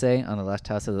wrote an essay on the last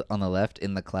house on the left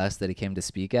in the class that he came to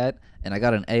speak at, and I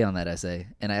got an A on that essay.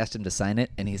 And I asked him to sign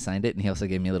it, and he signed it, and he also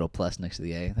gave me a little plus next to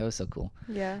the A. That was so cool.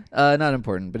 Yeah. Not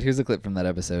important, but here's a clip from that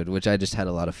episode, which I just had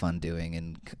a lot of fun doing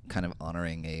and kind of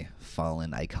honoring a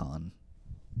fallen icon.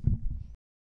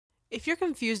 If you're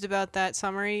confused about that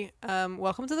summary,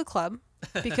 welcome to the club,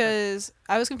 because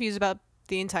I was confused about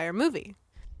the entire movie.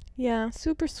 Yeah,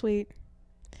 super sweet.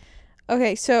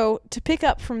 Okay, so to pick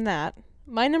up from that,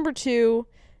 my number 2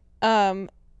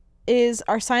 is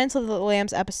our Silence of the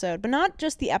Lambs episode, but not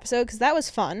just the episode, because that was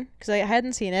fun, because I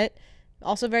hadn't seen it.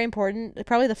 Also very important.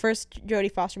 Probably the first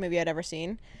Jodie Foster movie I'd ever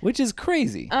seen. Which is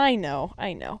crazy. I know.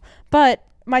 But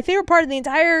my favorite part of the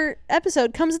entire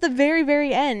episode comes at the very,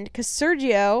 very end, because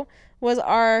Sergio was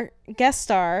our guest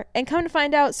star, and come to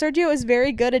find out, Sergio is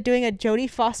very good at doing a Jodie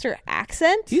Foster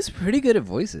accent. He's pretty good at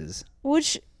voices.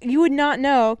 Which you would not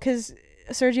know, because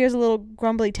Sergio's a little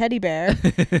grumbly teddy bear.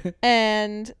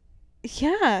 And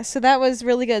yeah, so that was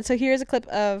really good. So here's a clip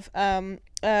of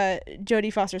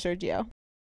Jodie Foster Sergio.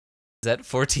 Is that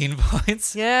 14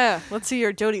 points? Yeah, let's see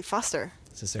your Jodie Foster.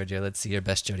 So Sergio, let's see your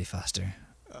best Jodie Foster.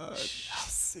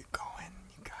 How's it going,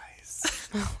 you guys?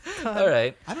 All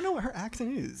right. I don't know what her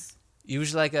accent is.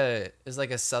 Usually it's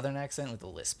like a southern accent with a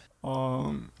lisp.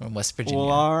 From West Virginia.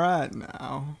 Well, all right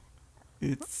now.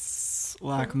 It's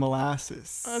like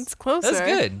molasses. That's closer. That's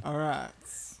good. All right.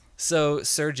 So,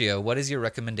 Sergio, what is your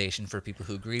recommendation for people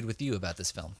who agreed with you about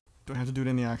this film? Do I have to do it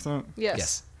in the accent?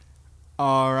 Yes.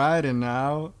 All right, and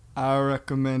now I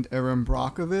recommend Erin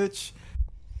Brockovich.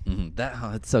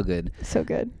 It's so good. So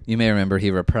good. You may remember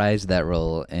he reprised that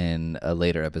role in a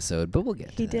later episode, but we'll get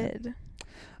to He that. did.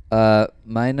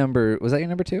 My number, was that your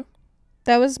number 2?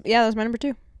 That was my number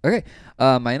 2. Okay.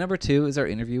 My number 2 is our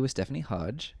interview with Stephanie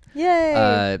Hodge.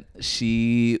 Yay.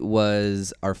 She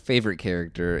was our favorite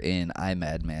character in I,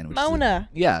 Madman. Mona.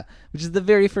 Which is the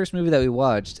very first movie that we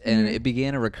watched, and it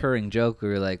began a recurring joke. We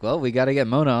were like, well, we got to get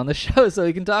Mona on the show so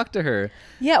we can talk to her.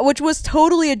 Yeah, which was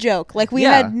totally a joke. Like, we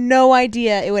had no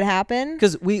idea it would happen.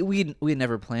 Because we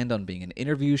never planned on being an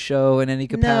interview show in any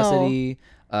capacity.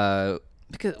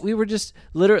 Because we were just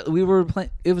literally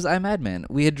it was I, Madman.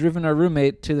 We had driven our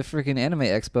roommate to the freaking anime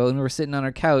expo, and we were sitting on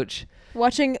our couch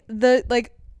watching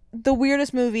the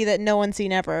weirdest movie that no one's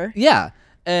seen ever. Yeah.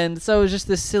 And so it was just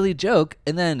this silly joke,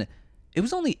 and then it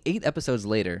was only 8 episodes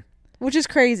later, which is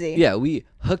crazy. Yeah, we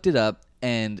hooked it up,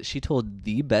 and she told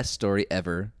the best story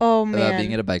ever. Oh man, about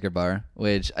being at a biker bar,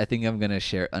 which I think I'm gonna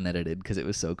share unedited because it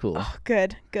was so cool. Oh,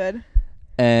 good.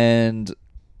 And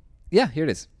yeah, here it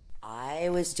is. I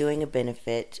was doing a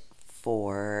benefit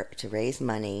to raise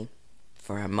money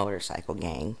for a motorcycle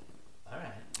gang. All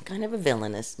right. Kind of a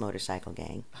villainous motorcycle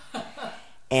gang.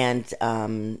 And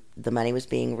the money was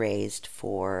being raised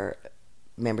for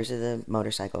members of the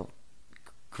motorcycle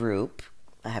group.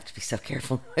 I have to be so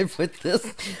careful when I put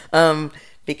this.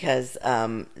 Because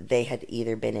they had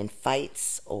either been in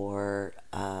fights or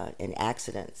in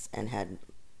accidents and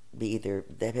they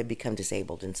had become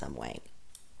disabled in some way.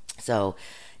 So,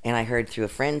 and I heard through a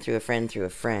friend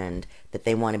that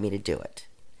they wanted me to do it.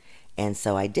 And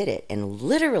so I did it. And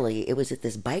literally, it was at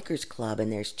this bikers club,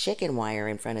 and there's chicken wire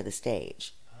in front of the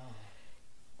stage.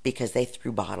 Because they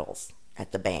threw bottles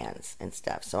at the bands and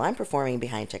stuff. So I'm performing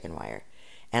behind chicken wire.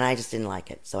 And I just didn't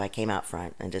like it. So I came out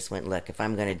front and just went, look, if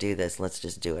I'm going to do this, let's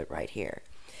just do it right here.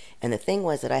 And the thing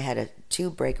was that I had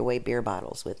 2 breakaway beer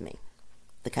bottles with me.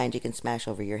 The kind you can smash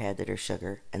over your head that are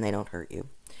sugar, and they don't hurt you.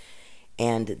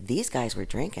 And these guys were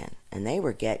drinking, and they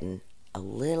were getting a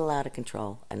little out of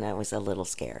control, and I was a little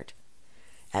scared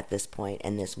at this point.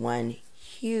 And this one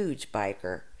huge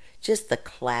biker, just the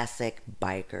classic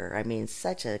biker, I mean,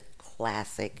 such a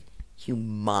classic,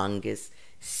 humongous,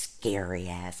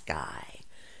 scary-ass guy,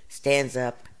 stands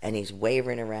up, and he's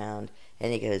wavering around,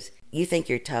 and he goes, you think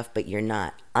you're tough, but you're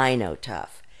not. I know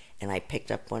tough. And I picked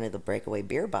up one of the breakaway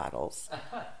beer bottles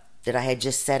that I had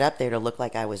just set up there to look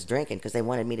like I was drinking because they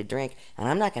wanted me to drink, and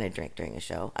I'm not going to drink during a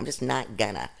show. I'm just not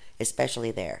gonna, especially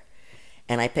there.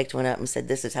 And I picked one up and said,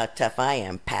 this is how tough I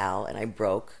am, pal. And I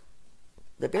broke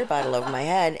the beer bottle over my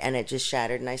head, and it just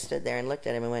shattered, and I stood there and looked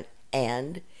at him and went,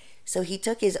 and? So he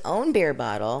took his own beer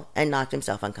bottle and knocked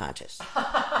himself unconscious.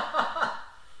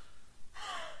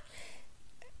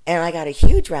 And I got a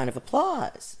huge round of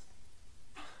applause.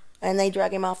 And they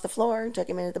drug him off the floor and took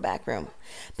him into the back room.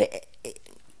 But,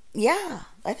 yeah,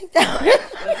 I think that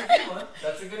That's a good one.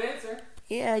 That's a good answer.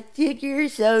 Yeah, I think you're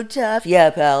so tough.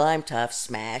 Yeah, pal, I'm tough.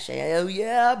 Smash. Oh,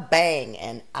 yeah, bang.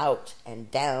 And out and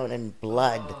down and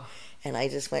blood. Oh. And I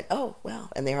just went, oh,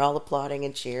 well. And they're all applauding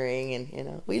and cheering and, you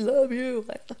know, we love you.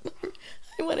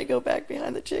 I want to go back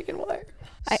behind the chicken wire.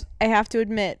 I have to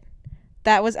admit,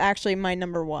 that was actually my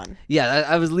number one. Yeah,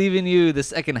 I was leaving you the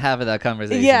second half of that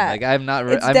conversation. Yeah. Like, I'm not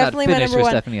It's I'm not definitely my finished number with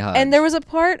one. Stephanie Hodge. And there was a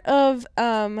part of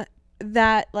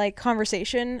that like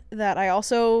conversation that I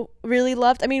also really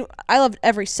loved. I mean, I loved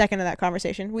every second of that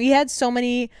conversation. We had so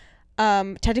many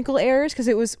technical errors because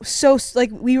it was so like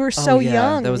we were so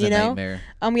young. That was you a know? nightmare.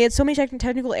 We had so many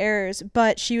technical errors,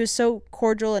 but she was so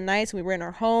cordial and nice. And we were in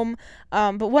her home.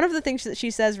 But one of the things that she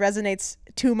says resonates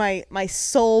to my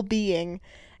soul being,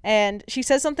 and she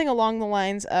says something along the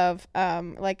lines of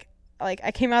like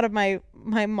I came out of my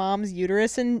mom's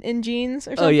uterus in jeans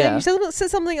or something. Oh, yeah. She said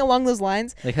something along those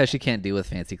lines. Like how she can't deal with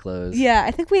fancy clothes. Yeah,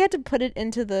 I think we had to put it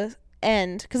into the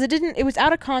end because it was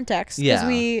out of context. Yeah.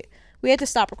 We had to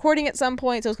stop recording at some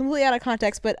point, so it was completely out of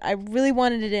context, but I really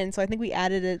wanted it in, so I think we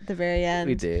added it at the very end.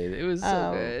 We did. It was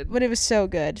so good. But it was so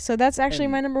good. So that's actually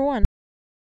my number one.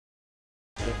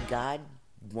 If God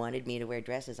wanted me to wear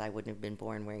dresses, I wouldn't have been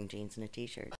born wearing jeans and a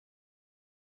t-shirt.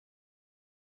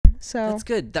 So That's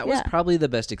good. That was probably the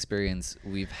best experience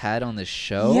we've had on this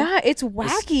show. yeah, it's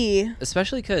wacky.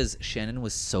 Especially because Shannon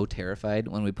was so terrified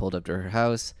when we pulled up to her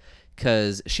house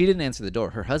because she didn't answer the door.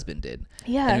 Her husband did.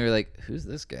 Yeah. And we were like, who's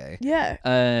this guy? Yeah.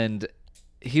 And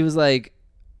he was like,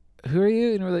 who are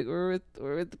you? And we're like, we're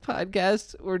with the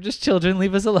podcast. We're just children.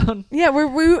 Leave us alone. Yeah, we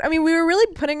were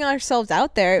really putting ourselves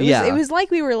out there. It was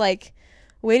like we were like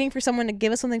waiting for someone to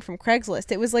give us something from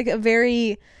Craigslist. It was like a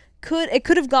very it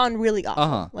could have gone really awful.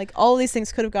 Uh-huh. Like all of these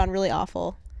things could have gone really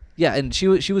awful. Yeah, and she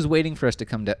was waiting for us to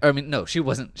come down. I mean, no, she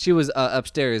wasn't. She was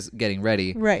upstairs getting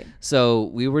ready. Right.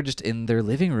 So we were just in their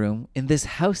living room in this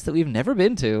house that we've never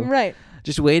been to. Right.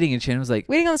 Just waiting, and Shannon was like,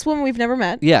 waiting on this woman we've never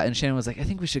met. yeah, and Shannon was like, I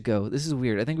think we should go. This is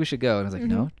weird. I think we should go. And I was like,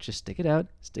 no, just stick it out.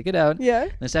 Stick it out. Yeah.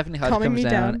 And then Stephanie Hodge Calming comes me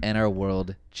down, down. and our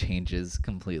world changes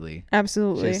completely.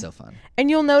 Absolutely. She's so fun. And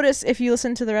you'll notice if you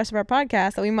listen to the rest of our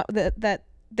podcast that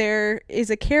there is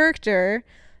a character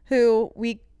who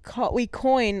we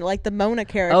coin like the Mona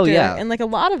character. Oh, yeah. And like a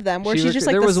lot of them where she's just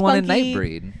like there the was one in spunky-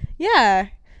 Nightbreed. Yeah.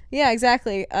 Yeah,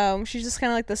 exactly. She's just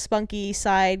kind of like the spunky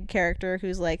side character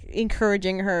who's like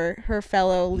encouraging her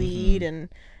fellow lead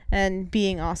and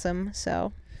being awesome.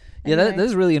 So Yeah, anyway. that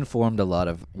has really informed a lot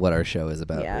of what our show is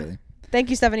about, Yeah. really. Thank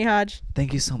you, Stephanie Hodge.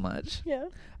 Thank you so much. Yeah.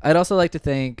 I'd also like to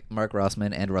thank Mark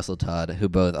Rossman and Russell Todd, who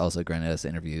both also granted us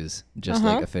interviews, just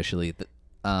like officially.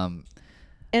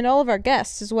 And all of our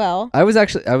guests as well. I was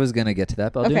going to get to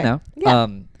that, but I'll do it Okay. now. Yeah.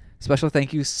 Special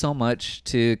thank you so much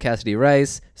to Cassidy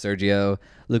Rice, Sergio,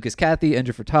 Lucas Cathy,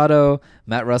 Andrew Furtado,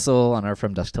 Matt Russell on our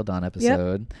From Dusk Till Dawn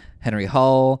episode, Henry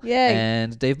Hall, Yay.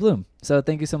 and Dave Bloom. So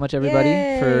thank you so much, everybody,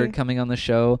 for Yay. coming on the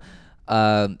show.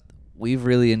 We've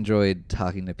really enjoyed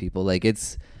talking to people. Like we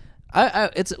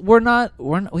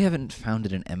haven't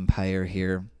founded an empire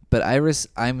here, but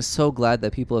I'm so glad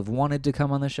that people have wanted to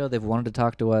come on the show. They've wanted to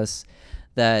talk to us.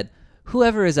 That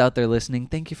whoever is out there listening,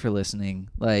 thank you for listening.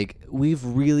 Like, we've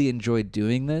really enjoyed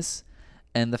doing this,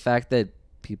 and the fact that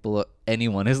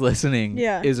anyone is listening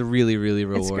is really, really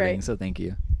rewarding. great. So thank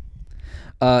you.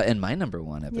 And my number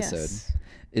one episode Yes.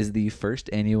 is the first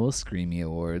annual Screamy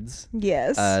Awards.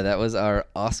 Yes. That was our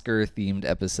Oscar-themed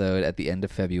episode at the end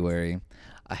of February.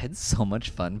 I had so much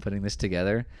fun putting this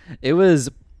together. It was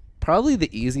probably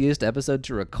the easiest episode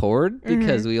to record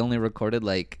because we only recorded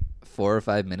like 4 or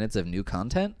 5 minutes of new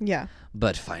content. Yeah.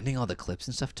 But finding all the clips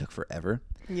and stuff took forever.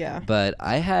 Yeah. But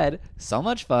I had so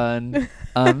much fun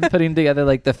putting together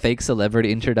like the fake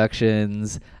celebrity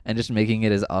introductions and just making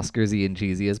it as Oscarsy and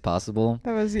cheesy as possible.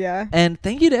 That was, yeah. And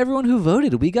thank you to everyone who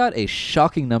voted. We got a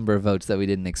shocking number of votes that we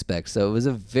didn't expect. So it was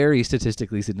a very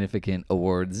statistically significant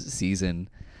awards season.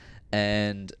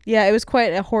 And Yeah, it was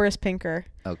quite a Horace Pinker.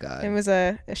 oh god. It was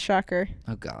a shocker.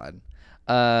 Oh god.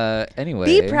 Anyway.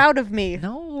 Be proud of me.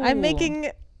 No. I'm making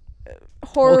Okay,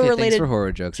 horror-related thanks for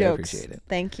horror jokes. I jokes. appreciate it.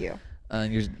 Thank you.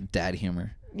 Your dad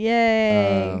humor.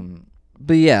 Yay.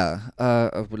 But yeah.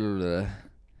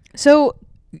 So,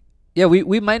 Yeah,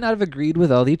 we might not have agreed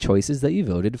with all the choices that you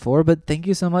voted for, but thank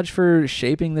you so much for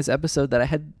shaping this episode that I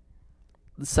had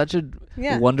such a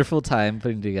wonderful time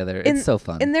putting together. It's so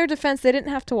fun. in their defense, they didn't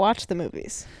have to watch the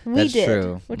movies. We That's did,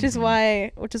 true. which is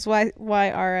why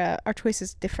our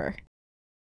choices differ.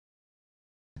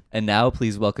 And now,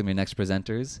 please welcome your next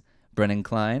presenters, Brennan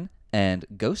Klein and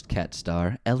Ghost Cat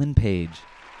star Ellen Page.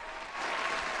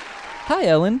 Hi,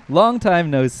 Ellen. Long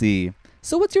time no see.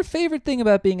 So what's your favorite thing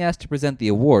about being asked to present the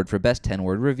award for Best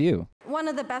 10-Word Review? One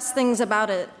of the best things about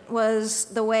it was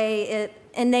the way it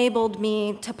enabled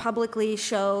me to publicly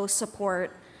show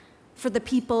support for the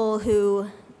people who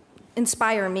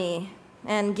inspire me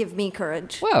and give me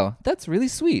courage. Wow, that's really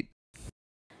sweet.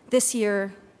 This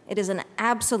year, it is an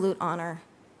absolute honor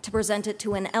to present it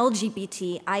to an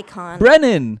LGBT icon.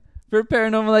 Brennan for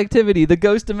Paranormal Activity, The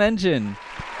Ghost Dimension.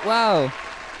 Wow.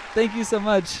 Thank you so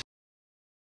much.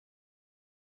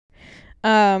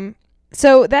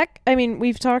 So that, I mean,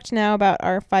 we've talked now about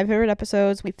our 5 favorite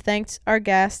episodes. We've thanked our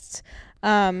guests.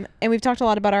 And we've talked a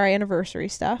lot about our anniversary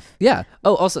stuff. Yeah.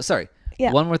 Oh, also, sorry.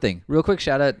 Yeah. One more thing. Real quick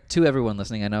shout out to everyone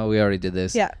listening. I know we already did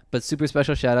this. Yeah. But super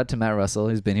special shout out to Matt Russell,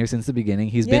 who's been here since the beginning.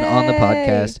 He's been on the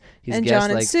podcast. He's and guest, John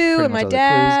and like, Sue pretty and much my all the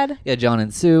dad. clues. Yeah, John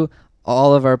and Sue.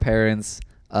 All of our parents.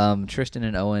 Tristan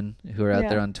and Owen, who are out Yeah.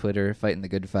 there on Twitter fighting the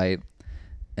good fight.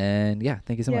 And yeah,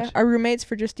 thank you so much. Our roommates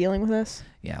for just dealing with us.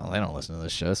 Yeah, well, they don't listen to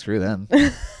this show. Screw them.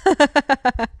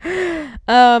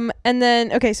 And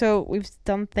then, okay, so we've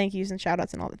done thank yous and shout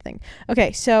outs and all that thing.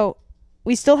 Okay, so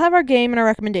we still have our game and our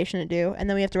recommendation to do, and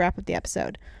then we have to wrap up the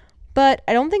episode. But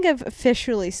I don't think I've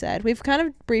officially said. We've kind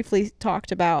of briefly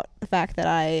talked about the fact that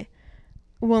I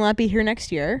will not be here next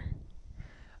year.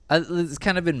 It's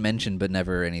kind of been mentioned, but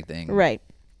never anything. Right.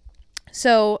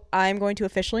 So I'm going to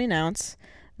officially announce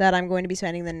that I'm going to be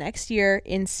spending the next year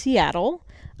in Seattle.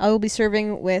 I will be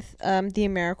serving with the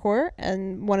AmeriCorps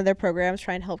and one of their programs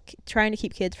trying to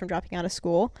keep kids from dropping out of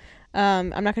school. I'm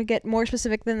not going to get more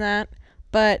specific than that,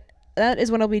 but that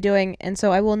is what I'll be doing. And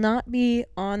so I will not be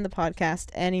on the podcast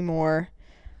anymore,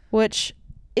 which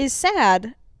is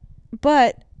sad,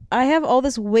 but I have all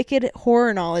this wicked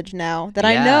horror knowledge now that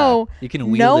I know you can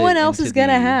wield no it one else into is going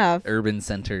to the have. Urban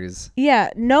centers. Yeah,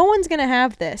 no one's going to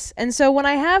have this. And so when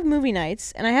I have movie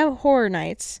nights and I have horror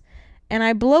nights and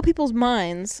I blow people's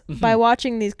minds by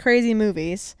watching these crazy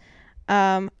movies,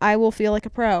 I will feel like a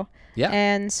pro. Yeah.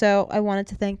 And so I wanted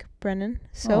to thank Brennan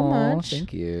so much.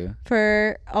 Thank you.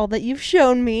 For all that you've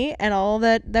shown me and all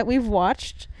that we've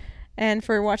watched, and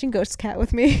for watching Ghost Cat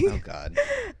with me. Oh, God.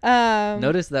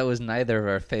 Notice that was neither of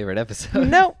our favorite episodes.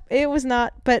 No, it was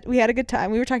not, but we had a good time.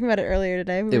 We were talking about it earlier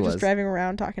today. We were just driving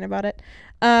around talking about it.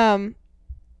 And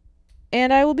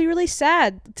I will be really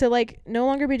sad to no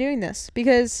longer be doing this,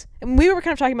 because we were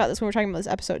kind of talking about this when we were talking about this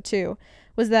episode too,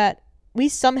 was that we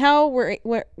somehow we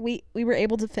were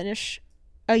able to finish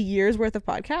a year's worth of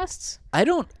podcasts.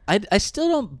 I still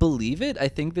don't believe it. I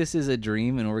think this is a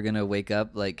dream and we're going to wake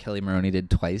up like Kelly Maroney did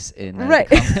twice in Right.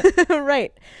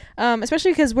 Right.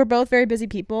 Especially because we're both very busy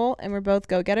people and we're both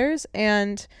go-getters,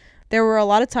 and there were a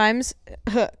lot of times,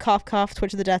 cough, cough,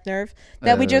 twitch of the death nerve,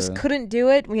 that we just couldn't do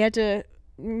it. We had to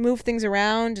move things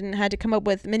around and had to come up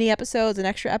with mini episodes and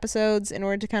extra episodes in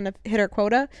order to kind of hit our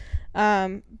quota.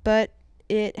 But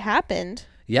it happened.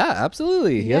 Yeah,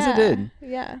 absolutely. Yes, it did.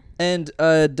 Yeah. And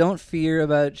don't fear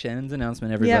about Shannon's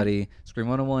announcement, everybody. Yeah. Scream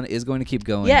 101 is going to keep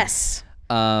going. Yes.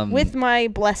 With my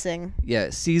blessing.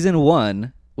 Yeah, season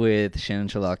 1 with Shannon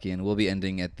Chalakian will be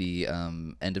ending at the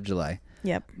end of July.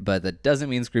 Yep. But that doesn't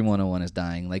mean Scream 101 is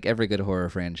dying. Like every good horror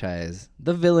franchise,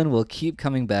 the villain will keep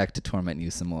coming back to torment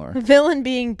you some more. The villain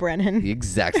being Brennan.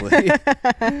 Exactly.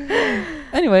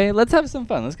 Anyway, let's have some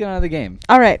fun. Let's get on to the game.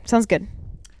 All right. Sounds good.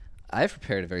 I've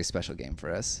prepared a very special game for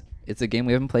us. It's a game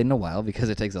we haven't played in a while because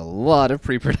it takes a lot of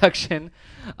pre-production.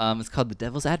 It's called The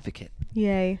Devil's Advocate.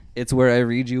 Yay. It's where I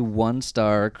read you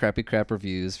 1-star crappy crap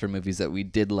reviews for movies that we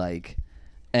did like.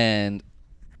 And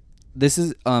this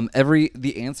is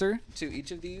the answer to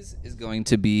each of these is going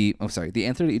to be the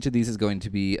answer to each of these is going to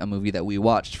be a movie that we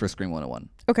watched for Scream 101.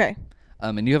 Okay.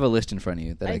 And you have a list in front of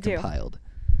you that I do. compiled.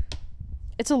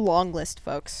 It's a long list,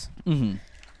 folks. Mm-hmm.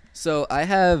 So I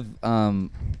have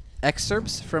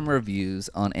excerpts from reviews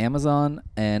on Amazon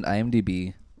and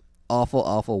IMDb, awful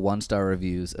 1-star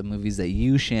reviews of movies that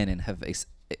you, Shannon, have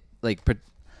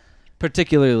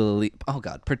particularly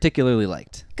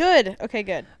liked. Good. Okay,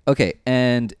 good. Okay,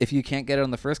 and if you can't get it on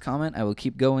the first comment, I will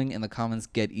keep going, and the comments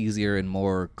get easier and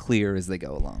more clear as they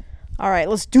go along. All right,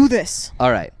 let's do this.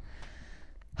 All right.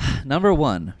 Number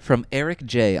 1, from Eric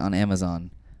J. on Amazon.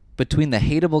 Between the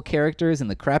hateable characters and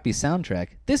the crappy soundtrack,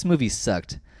 this movie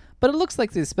sucked. But it looks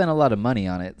like they spent a lot of money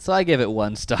on it, so I give it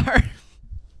 1 star.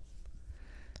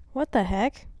 What the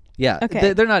heck? Yeah,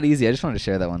 okay. They're not easy. I just wanted to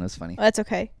share that one. It was funny. That's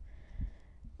okay.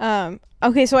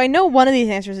 Okay, so I know one of these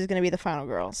answers is going to be The Final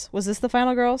Girls. Was this The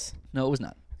Final Girls? No, it was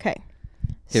not. Okay.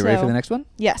 Okay, ready for the next one?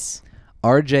 Yes.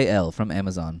 RJL from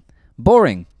Amazon.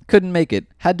 Boring. Couldn't make it.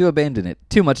 Had to abandon it.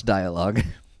 Too much dialogue.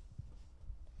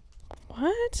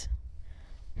 What?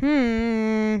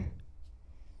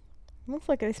 Looks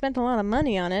like they spent a lot of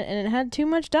money on it, and it had too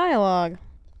much dialogue.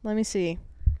 Let me see.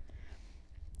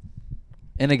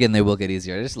 And again, they will get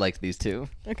easier. I just liked these two.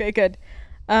 Okay, good.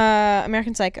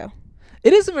 American Psycho.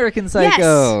 It is American Psycho.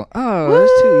 Yes! Oh, that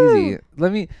was too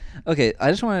easy. Okay,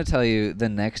 I just want to tell you the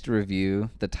next review,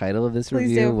 the title of this Please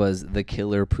review do. was The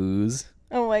Killer Poos.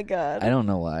 Oh my god. I don't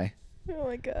know why. Oh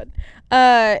my god.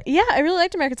 Yeah, I really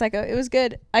liked American Psycho. It was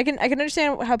good. I can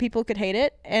understand how people could hate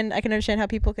it, and I can understand how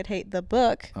people could hate the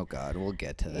book. Oh god, we'll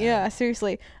get to that. Yeah,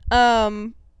 seriously.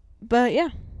 But yeah.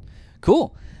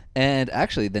 Cool. And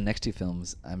actually, the next two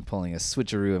films, I'm pulling a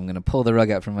switcheroo. I'm going to pull the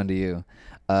rug out from under you.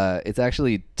 It's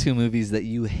actually two movies that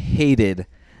you hated,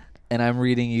 and I'm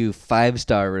reading you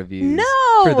 5-star reviews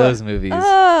for those movies.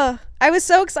 I was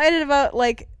so excited about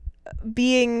like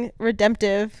being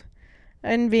redemptive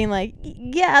and being like,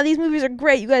 yeah, these movies are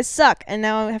great. You guys suck. And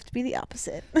now I have to be the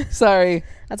opposite. Sorry.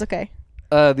 That's okay.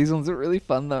 These ones are really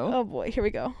fun, though. Oh, boy. Here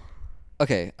we go.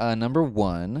 Okay. Number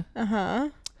 1. Uh-huh.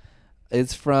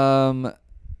 It's from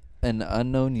an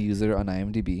unknown user on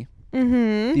IMDb.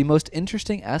 Mm-hmm. The most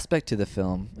interesting aspect to the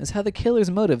film is how the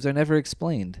killer's motives are never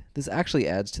explained. This actually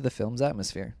adds to the film's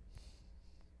atmosphere.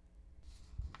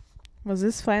 Was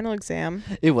this Final Exam?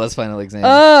 It was Final Exam.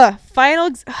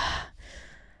 Final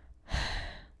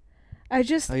I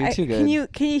just Oh, you're too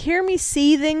good. Can you hear me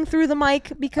seething through the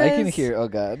mic because I can hear. Oh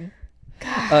god.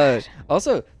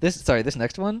 Also, this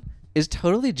next one is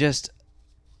totally just.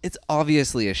 It's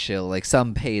obviously a shill, like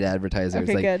some paid advertisers.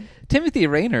 Okay, like, good. Timothy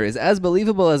Rayner is as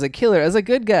believable as a killer as a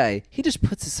good guy. He just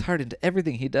puts his heart into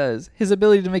everything he does. His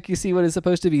ability to make you see what is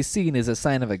supposed to be seen is a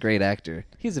sign of a great actor.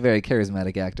 He's a very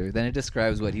charismatic actor. Then it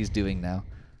describes what he's doing now.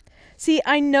 See,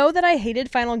 I know that I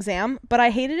hated Final Exam, but I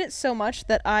hated it so much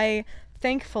that I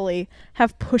thankfully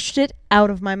have pushed it out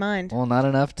of my mind. Well, not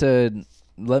enough to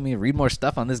let me read more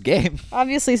stuff on this game.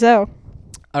 Obviously so.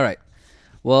 All right.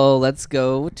 Well, let's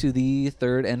go to the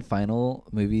third and final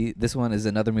movie. This one is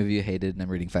another movie you hated, and I'm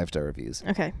reading 5-star reviews.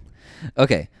 Okay.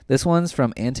 Okay. This one's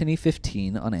from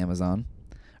Anthony15 on Amazon.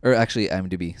 Or actually,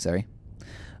 IMDb, sorry.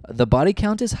 The body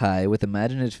count is high with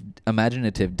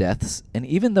imaginative deaths, and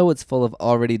even though it's full of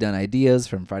already done ideas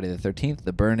from Friday the 13th,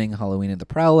 The Burning, Halloween, and The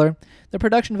Prowler, the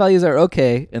production values are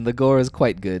okay, and the gore is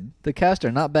quite good. The cast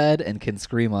are not bad and can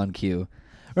scream on cue.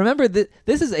 Remember, this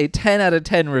is a 10 out of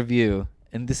 10 review.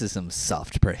 And this is some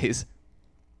soft praise.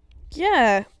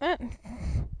 Yeah.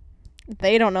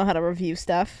 They don't know how to review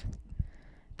stuff.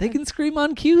 They can scream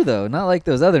on cue, though. Not like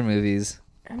those other movies.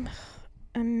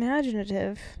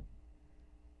 Imaginative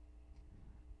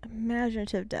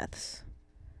deaths.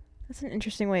 That's an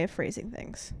interesting way of phrasing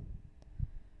things.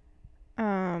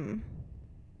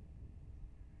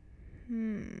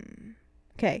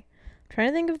 Okay. Trying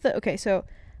to think of the... Okay, so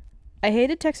I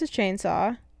hated Texas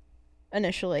Chainsaw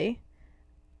initially.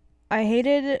 I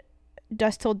hated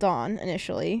Dusk Till Dawn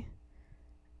initially.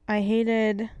 I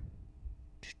hated...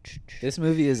 This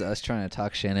movie is us trying to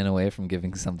talk Shannon away from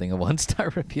giving something a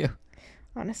 1-star review.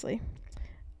 Honestly.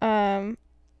 Serpent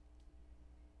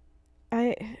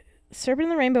in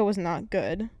the Rainbow was not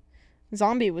good.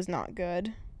 Zombie was not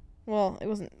good. Well, it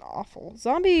wasn't awful.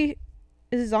 Zombie...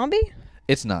 Is it Zombie?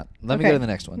 It's not. Let me go to the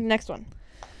next one. Next one.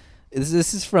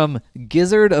 This is from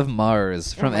Gizzard of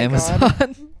Mars from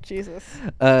Amazon. Jesus.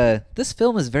 This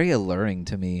film is very alluring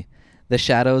to me. The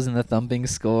shadows and the thumping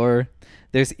score.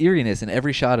 There's eeriness in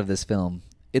every shot of this film.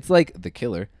 It's like The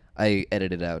Killer. I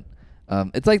edited out.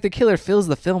 It's like the killer fills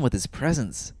the film with his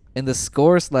presence. And the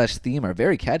score/theme are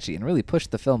very catchy and really push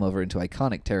the film over into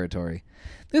iconic territory.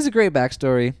 There's a great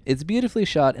backstory. It's beautifully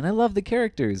shot, and I love the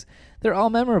characters. They're all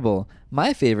memorable.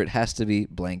 My favorite has to be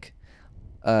blank.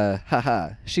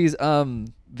 She's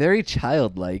very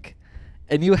childlike,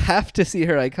 and you have to see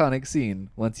her iconic scene.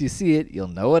 Once you see it, you'll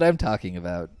know what I'm talking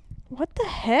about. What the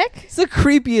heck? It's the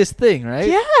creepiest thing, right?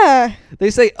 Yeah.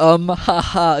 They say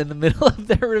haha in the middle of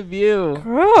their review.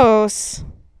 Gross.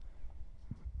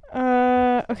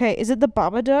 Okay, is it the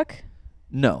Babadook?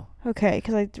 No. Okay,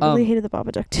 because I really hated the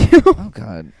Babadook too. Oh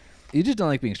god, you just don't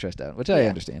like being stressed out, which I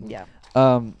understand. Yeah.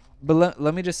 But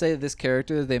let me just say this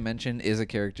character they mentioned is a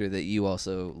character that you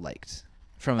also liked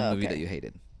from a movie that you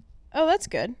hated. Oh, that's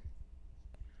good.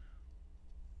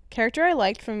 Character I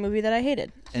liked from a movie that I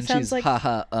hated. And sounds she's like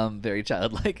very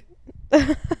childlike.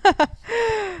 See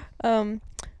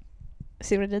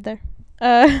what I did there?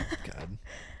 God.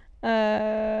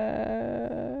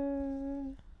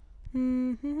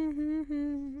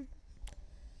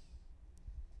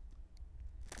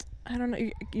 I don't know.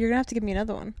 You're gonna have to give me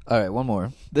another one. All right, one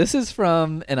more. This is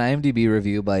from an IMDb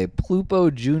review by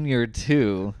Plupo Jr.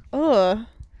 2. Ugh.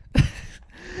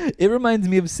 It reminds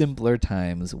me of simpler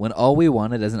times when all we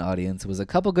wanted as an audience was a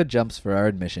couple good jumps for our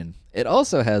admission. It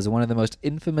also has one of the most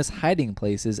infamous hiding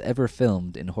places ever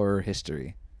filmed in horror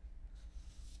history.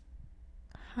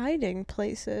 Hiding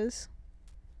places.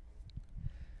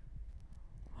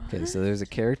 Okay, so there's a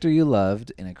character you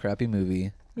loved in a crappy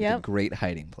movie with a Yep. great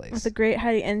hiding place. It's a great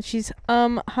hiding, and she's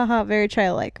very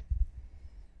childlike.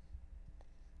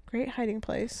 Great hiding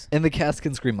place. And the cast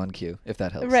can scream on cue, if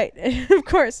that helps. Right, of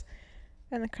course.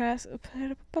 And the crass.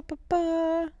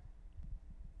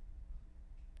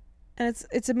 And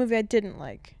it's a movie I didn't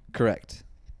like. Correct.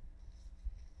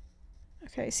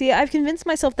 Okay, see, I've convinced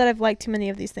myself that I've liked too many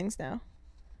of these things now.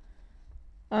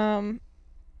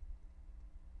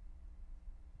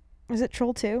 Was it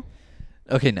Troll 2?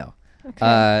 Okay, no. Okay.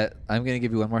 I'm going to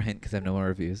give you one more hint because I have no more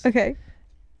reviews. Okay.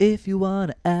 If you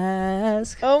want to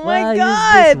ask, Oh my why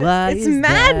God! is this, why It's is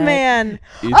Madman. that?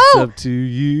 It's Oh! up to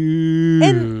you.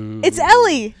 And it's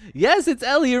Ellie. Yes, it's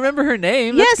Ellie. You remember her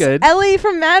name. Yes, That's good. Ellie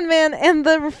from Madman and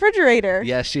the refrigerator.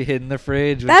 Yeah, she hid in the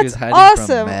fridge when That's she was hiding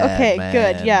awesome. from Okay,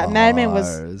 good. Yeah, Madman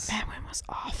was Mars.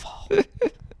 awful.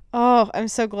 Oh, I'm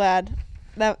so glad.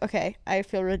 Okay, I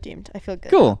feel redeemed. I feel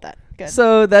good Cool. about that. Good.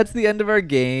 So that's the end of our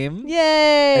game.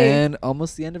 Yay! And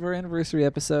almost the end of our anniversary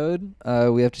episode.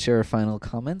 We have to share our final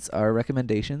comments, our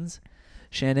recommendations.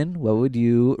 Shannon, what would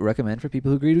you recommend for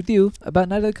people who agreed with you about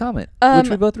Night of the Comet, which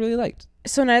we both really liked?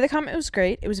 So Night of the Comet was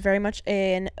great. It was very much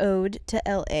an ode to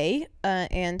LA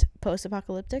and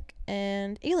post-apocalyptic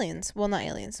and aliens. Well, not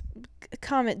aliens.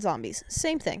 Comet zombies.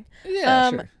 Same thing. Yeah,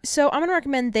 sure. So I'm going to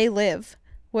recommend They Live,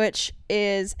 which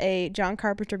is a John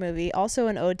Carpenter movie, also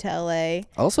an ode to LA.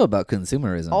 Also about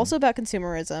consumerism. Also about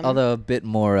consumerism. Although a bit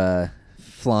more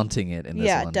flaunting it in this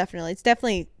one. Yeah, definitely. It's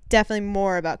definitely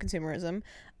more about consumerism.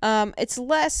 It's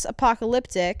less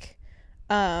apocalyptic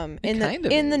in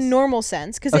the normal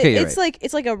sense, because it's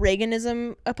like a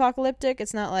Reaganism apocalyptic.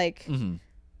 It's not like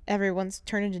everyone's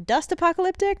turned into dust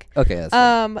apocalyptic. Okay, that's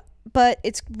fair. But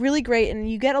it's really great, and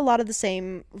you get a lot of the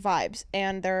same vibes,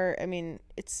 and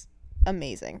it's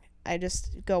amazing. I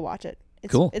just go watch it.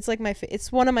 It's, cool. It's like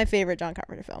it's one of my favorite John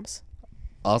Carpenter films.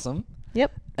 Awesome.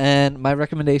 Yep. And my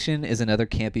recommendation is another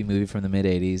campy movie from the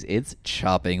mid-'80s. It's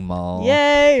Chopping Mall.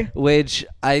 Yay! Which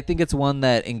I think it's one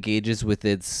that engages with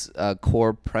its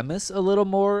core premise a little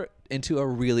more into a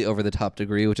really over-the-top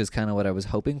degree, which is kind of what I was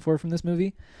hoping for from this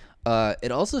movie.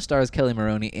 It also stars Kelly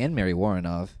Maroney and Mary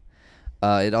Warrenoff.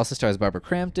 It also stars Barbara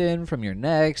Crampton from Your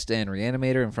Next and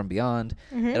Reanimator and From Beyond.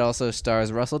 Mm-hmm. It also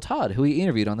stars Russell Todd, who we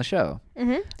interviewed on the show.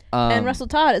 Mm-hmm. And Russell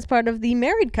Todd is part of the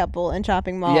married couple in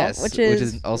Chopping Mall. Yes, which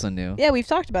is also new. Yeah, we've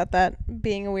talked about that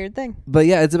being a weird thing. But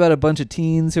yeah, it's about a bunch of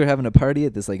teens who are having a party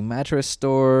at this like mattress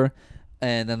store,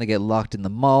 and then they get locked in the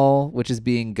mall, which is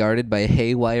being guarded by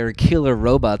haywire killer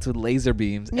robots with laser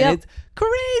beams. Yep. And it's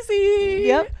crazy.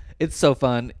 Yep. It's so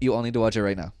fun. You all need to watch it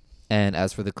right now. And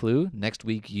as for the clue, next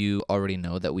week you already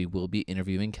know that we will be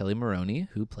interviewing Kelly Maroney,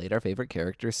 who played our favorite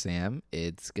character, Sam.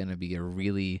 It's going to be a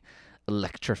really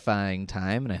electrifying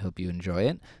time, and I hope you enjoy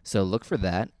it. So look for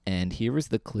that. And here is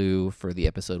the clue for the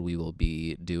episode we will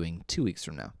be doing 2 weeks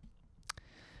from now.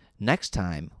 Next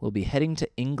time, we'll be heading to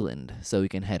England so we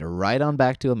can head right on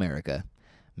back to America.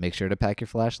 Make sure to pack your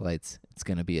flashlights. It's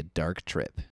going to be a dark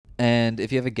trip. And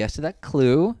if you have a guess to that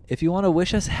clue, if you want to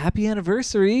wish us happy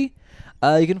anniversary,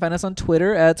 you can find us on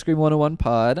Twitter at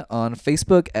Scream101pod, on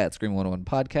Facebook at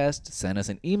Scream101podcast. Send us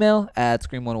an email at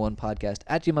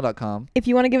Scream101podcast@gmail.com. If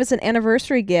you want to give us an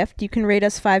anniversary gift, you can rate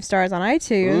us 5 stars on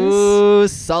iTunes. Ooh,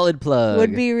 solid plug.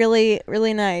 Would be really,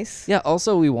 really nice. Yeah,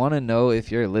 also, we want to know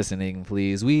if you're listening,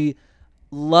 please. We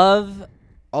love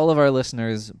all of our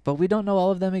listeners, but we don't know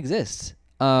all of them exist.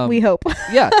 We hope.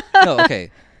 Yeah. No, okay.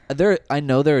 I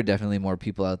know there are definitely more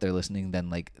people out there listening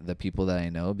than like the people that I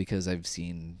know, because I've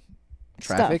seen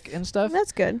traffic and stuff.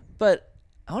 That's good. But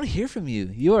I want to hear from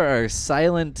you. You are our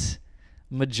silent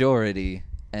majority,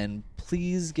 and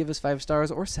please give us 5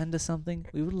 stars or send us something.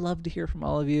 We would love to hear from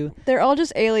all of you. They're all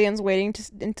just aliens waiting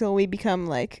until we become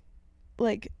like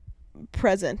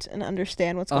present and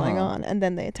understand what's going on, and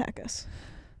then they attack us.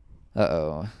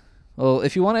 Uh-oh. Well,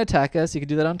 if you want to attack us, you can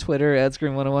do that on Twitter at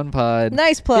Scream101pod.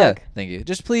 Nice plug. Yeah, thank you.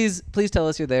 Just please tell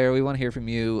us you're there. We want to hear from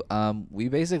you. We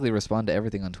basically respond to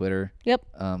everything on Twitter. Yep.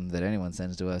 That anyone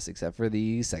sends to us, except for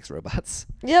the sex robots.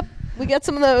 Yep. We get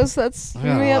some of those. That's We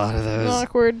got a lot of those.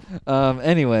 Awkward.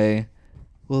 Anyway,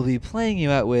 we'll be playing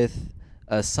you out with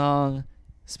a song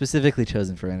specifically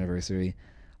chosen for anniversary,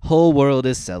 "Whole World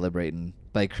is Celebrating"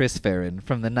 by Chris Farron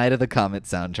from the Night of the Comet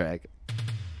soundtrack.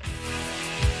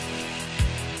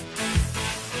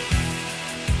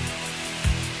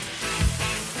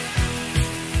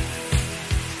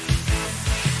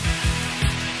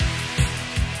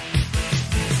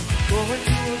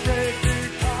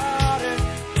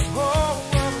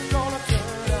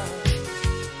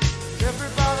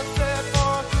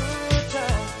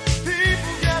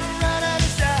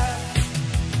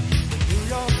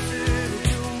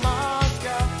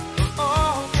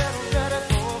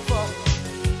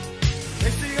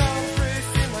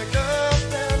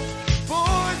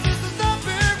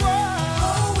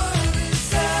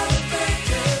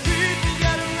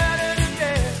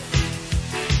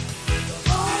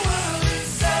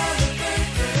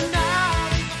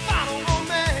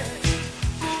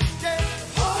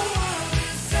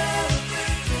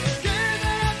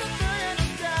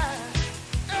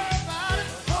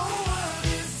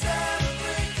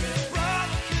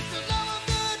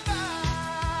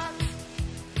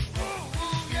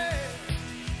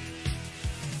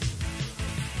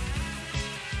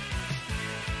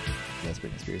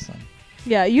 Pearson.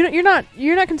 Yeah, you're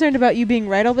not concerned about you being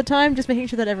right all the time, just making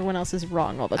sure that everyone else is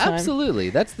wrong all the time. Absolutely.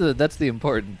 That's the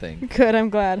important thing. Good, I'm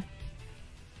glad.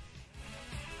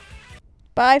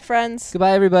 Bye, friends.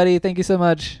 Goodbye, everybody. Thank you so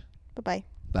much. Bye-bye.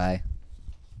 Bye.